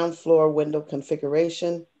extension ground floor window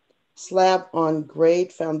configuration. Slab on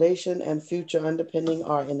grade foundation and future underpinning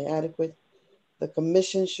are inadequate. The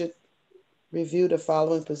commission should review the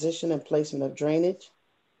following position and placement of drainage.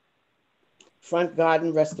 Front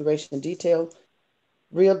garden restoration detail.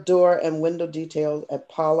 Rear door and window detail at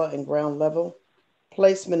parlor and ground level.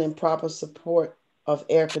 Placement and proper support of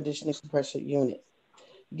air conditioning compressor unit.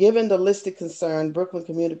 Given the listed concern, Brooklyn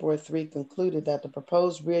Community Board 3 concluded that the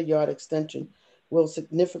proposed rear yard extension will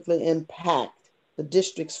significantly impact the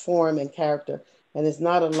district's form and character and is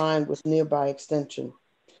not aligned with nearby extension.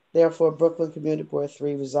 Therefore, Brooklyn Community Board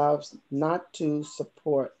 3 resolves not to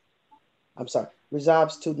support the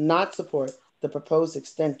proposed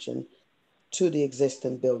extension to the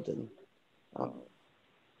existing building.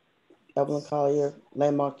 Evelyn Collier,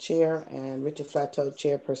 Landmark Chair, and Richard Flattoe,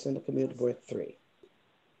 Chairperson of Community Board 3.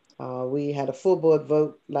 We had a full board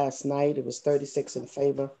vote last night. It was 36 in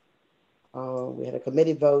favor. We had a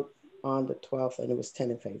committee vote on the 12th, and it was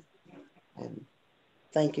 10 in favor. And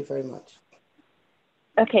thank you very much.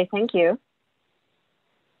 Okay, thank you.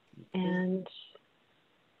 And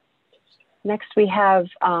next we have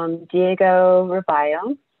Diego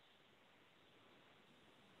Raballo.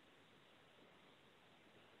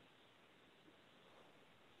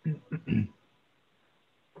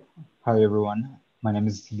 Hi, everyone. My name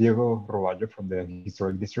is Diego Roballo from the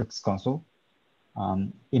Historic Districts Council.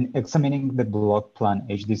 In examining the block plan,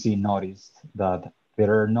 HDC noticed that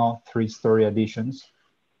there are no 3-story additions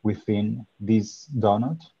within this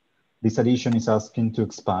donut. This addition is asking to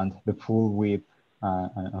expand the full width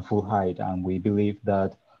and full height, and we believe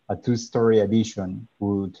that a 2-story addition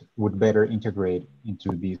would better integrate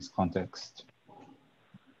into this context.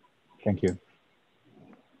 Thank you.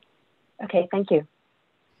 Okay, thank you.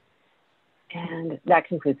 And that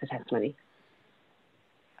concludes the testimony.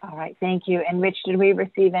 All right, thank you. And Rich, did we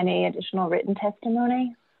receive any additional written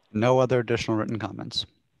testimony? No other additional written comments.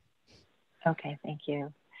 Okay, thank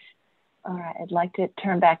you. All right, I'd like to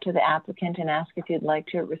turn back to the applicant and ask if you'd like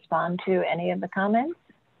to respond to any of the comments.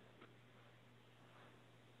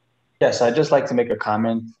 Yes, I'd just like to make a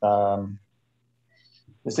comment.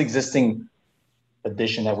 This existing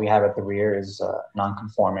addition that we have at the rear is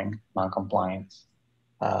non-conforming, non-compliant.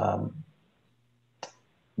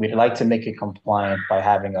 We'd like to make it compliant by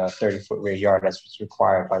having a 30-foot rear yard as was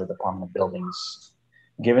required by the Department of Buildings.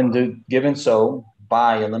 Given so,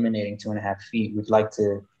 by eliminating 2.5 feet, we'd like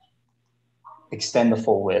to extend the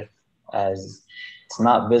full width as it's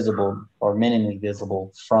not visible or minimally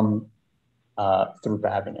visible from Throop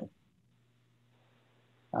Avenue.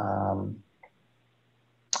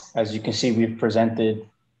 As you can see, we've presented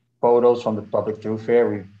photos from the public thoroughfare.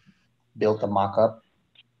 We've built a mock-up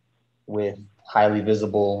with highly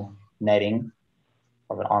visible netting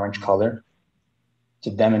of an orange color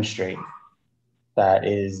to demonstrate that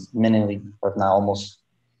is minimally, or not almost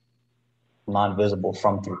non-visible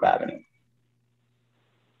from Throop Avenue.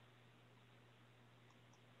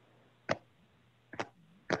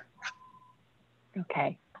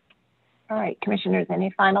 Okay. All right, commissioners,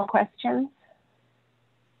 any final questions?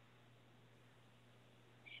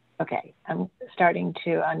 Okay, I'm starting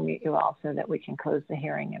to unmute you all so that we can close the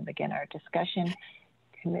hearing and begin our discussion.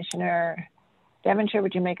 Commissioner Devonshire,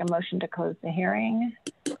 would you make a motion to close the hearing?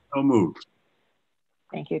 So moved.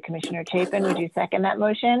 Thank you. Commissioner Chapin, would you second that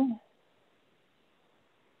motion?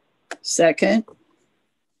 Second.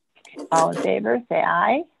 All in favor, say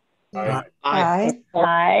aye. Aye. Aye.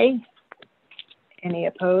 Aye. Any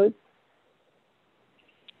opposed?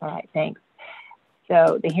 All right, thanks.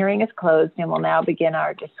 So the hearing is closed and we'll now begin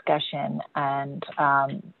our discussion. And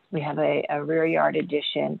we have a rear yard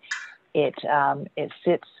addition. It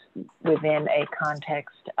sits within a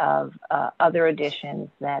context of other additions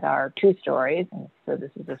that are 2 stories. And so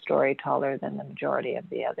this is a story taller than the majority of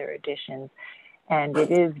the other additions. And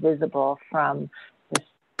it is visible from the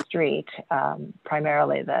street.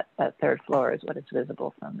 Primarily that 3rd floor is what is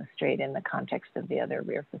visible from the street in the context of the other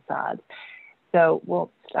rear facades. So we'll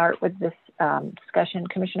start with this discussion.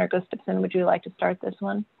 Commissioner Gustafson, would you like to start this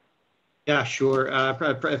one? Yeah, sure.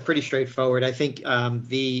 Pretty straightforward. I think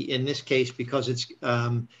in this case, because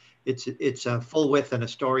it's a full width and a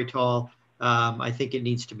story tall, I think it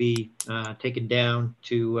needs to be taken down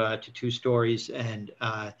to 2 stories and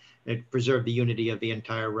preserve the unity of the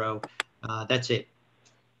entire row. That's it.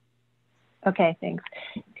 Okay, thanks.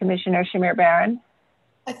 Commissioner Shamir Barron?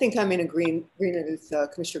 I think I'm in agreement with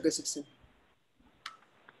Commissioner Gustafson.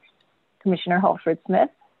 Commissioner Holford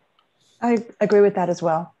Smith? I agree with that as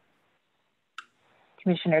well.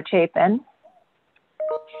 Commissioner Chapin?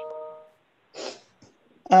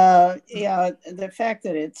 Yeah, the fact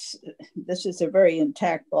that this is a very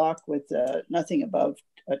intact block with nothing above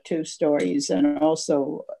 2 stories and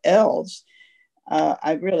also L's,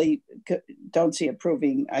 I really don't see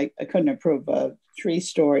approving. I couldn't approve a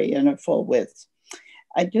 3-story and a full width.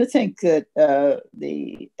 I do think that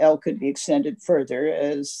the L could be extended further,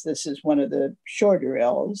 as this is one of the shorter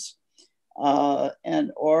L's,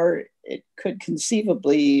 or it could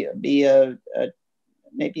conceivably be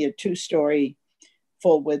maybe a 2-story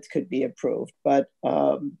full width could be approved. But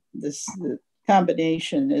the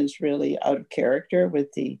combination is really out of character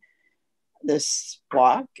with this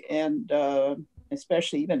block, and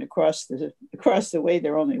especially even across the way,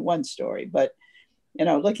 they're only 1 story. But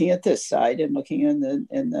looking at this side and looking in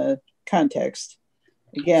the context,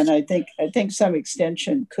 again, I think some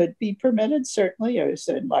extension could be permitted, certainly, or an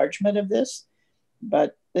enlargement of this,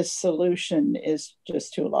 but this solution is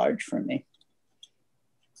just too large for me.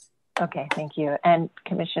 Okay, thank you. And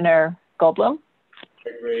Commissioner Goldblum? I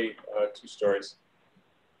agree, 2 stories.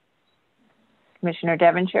 Commissioner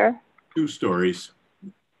Devonshire? 2 stories.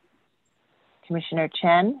 Commissioner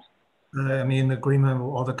Chen? I'm in agreement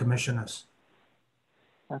with all the commissioners.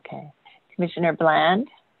 Okay. Commissioner Bland?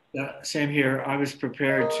 Yeah, same here. I was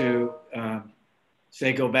prepared to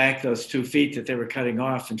say go back those 2 feet that they were cutting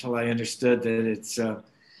off until I understood that it's a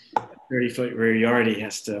 30-foot rear yard he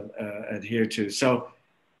has to adhere to. So,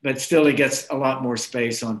 but still he gets a lot more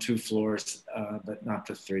space on 2 floors, but not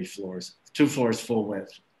the 3 floors. 2 floors full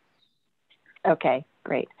width. Okay,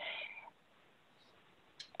 great.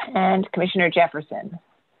 And Commissioner Jefferson?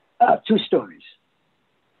 2 stories.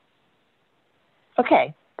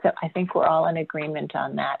 Okay, so I think we're all in agreement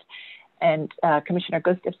on that. And Commissioner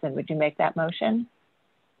Gustafson, would you make that motion?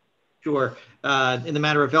 Sure. In the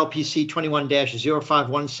matter of LPC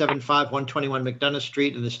 21-05175, 121 MacDonough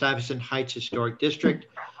Street in the Stuyvesant Heights Historic District,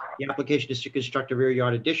 the application is to construct a rear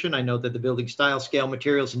yard addition. I note that the building style, scale,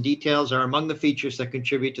 materials, and details are among the features that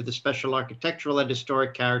contribute to the special architectural and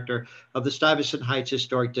historic character of the Stuyvesant Heights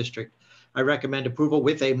Historic District. I recommend approval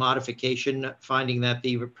with a modification, finding that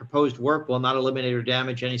the proposed work will not eliminate or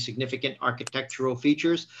damage any significant architectural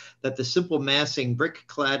features, that the simple massing, brick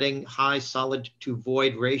cladding, high solid to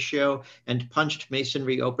void ratio, and punched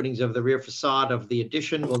masonry openings of the rear facade of the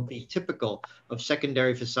addition will be typical of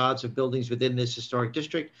secondary facades of buildings within this historic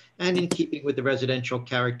district and in keeping with the residential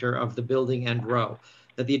character of the building and row.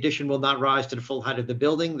 That the addition will not rise to the full height of the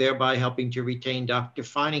building, thereby helping to retain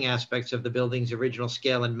defining aspects of the building's original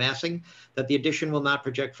scale and massing. That the addition will not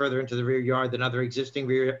project further into the rear yard than other existing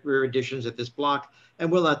rear additions at this block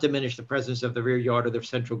and will not diminish the presence of the rear yard or the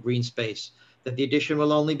central green space. That the addition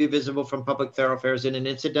will only be visible from public thoroughfares in an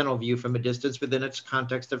incidental view from a distance within its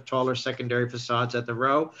context of taller secondary facades at the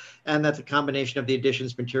row, and that the combination of the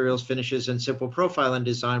addition's materials, finishes, and simple profile and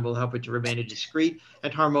design will help it to remain a discrete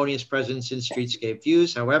and harmonious presence in streetscape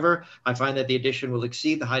views. However, I find that the addition will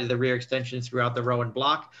exceed the height of the rear extensions throughout the row and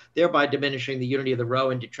block, thereby diminishing the unity of the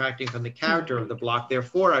row and detracting from the character of the block.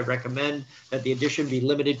 Therefore, I recommend that the addition be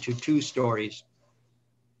limited to 2 stories.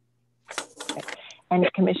 And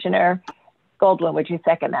Commissioner Goldblum, would you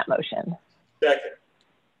second that motion? Second.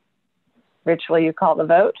 Rich, will you call the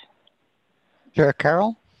vote? Chair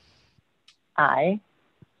Carroll? Aye.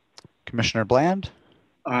 Commissioner Bland?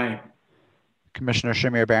 Aye. Commissioner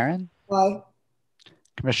Shamir Barron? Aye.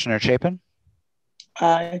 Commissioner Chapin?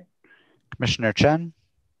 Aye. Commissioner Chen?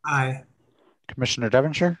 Aye. Commissioner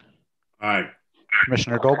Devonshire? Aye.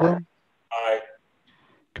 Commissioner Goldblum? Aye.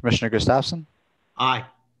 Commissioner Gustafson? Aye.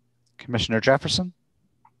 Commissioner Jefferson?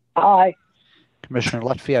 Aye. Commissioner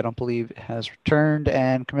Lutfi, I don't believe has returned,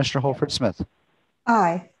 and Commissioner Holford Smith.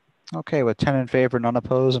 Aye. Okay, with 10 in favor, none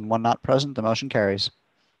opposed, and 1 not present, the motion carries.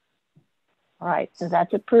 All right, so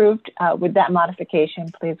that's approved. With that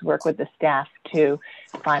modification, please work with the staff to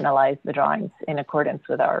finalize the drawings in accordance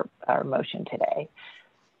with our motion today.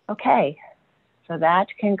 Okay, so that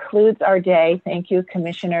concludes our day. Thank you,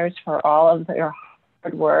 commissioners, for all of your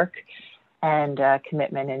hard work and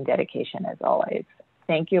commitment and dedication as always.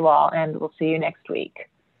 Thank you all, and we'll see you next week.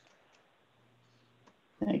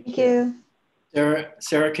 Thank you.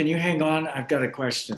 Sarah, can you hang on? I've got a question.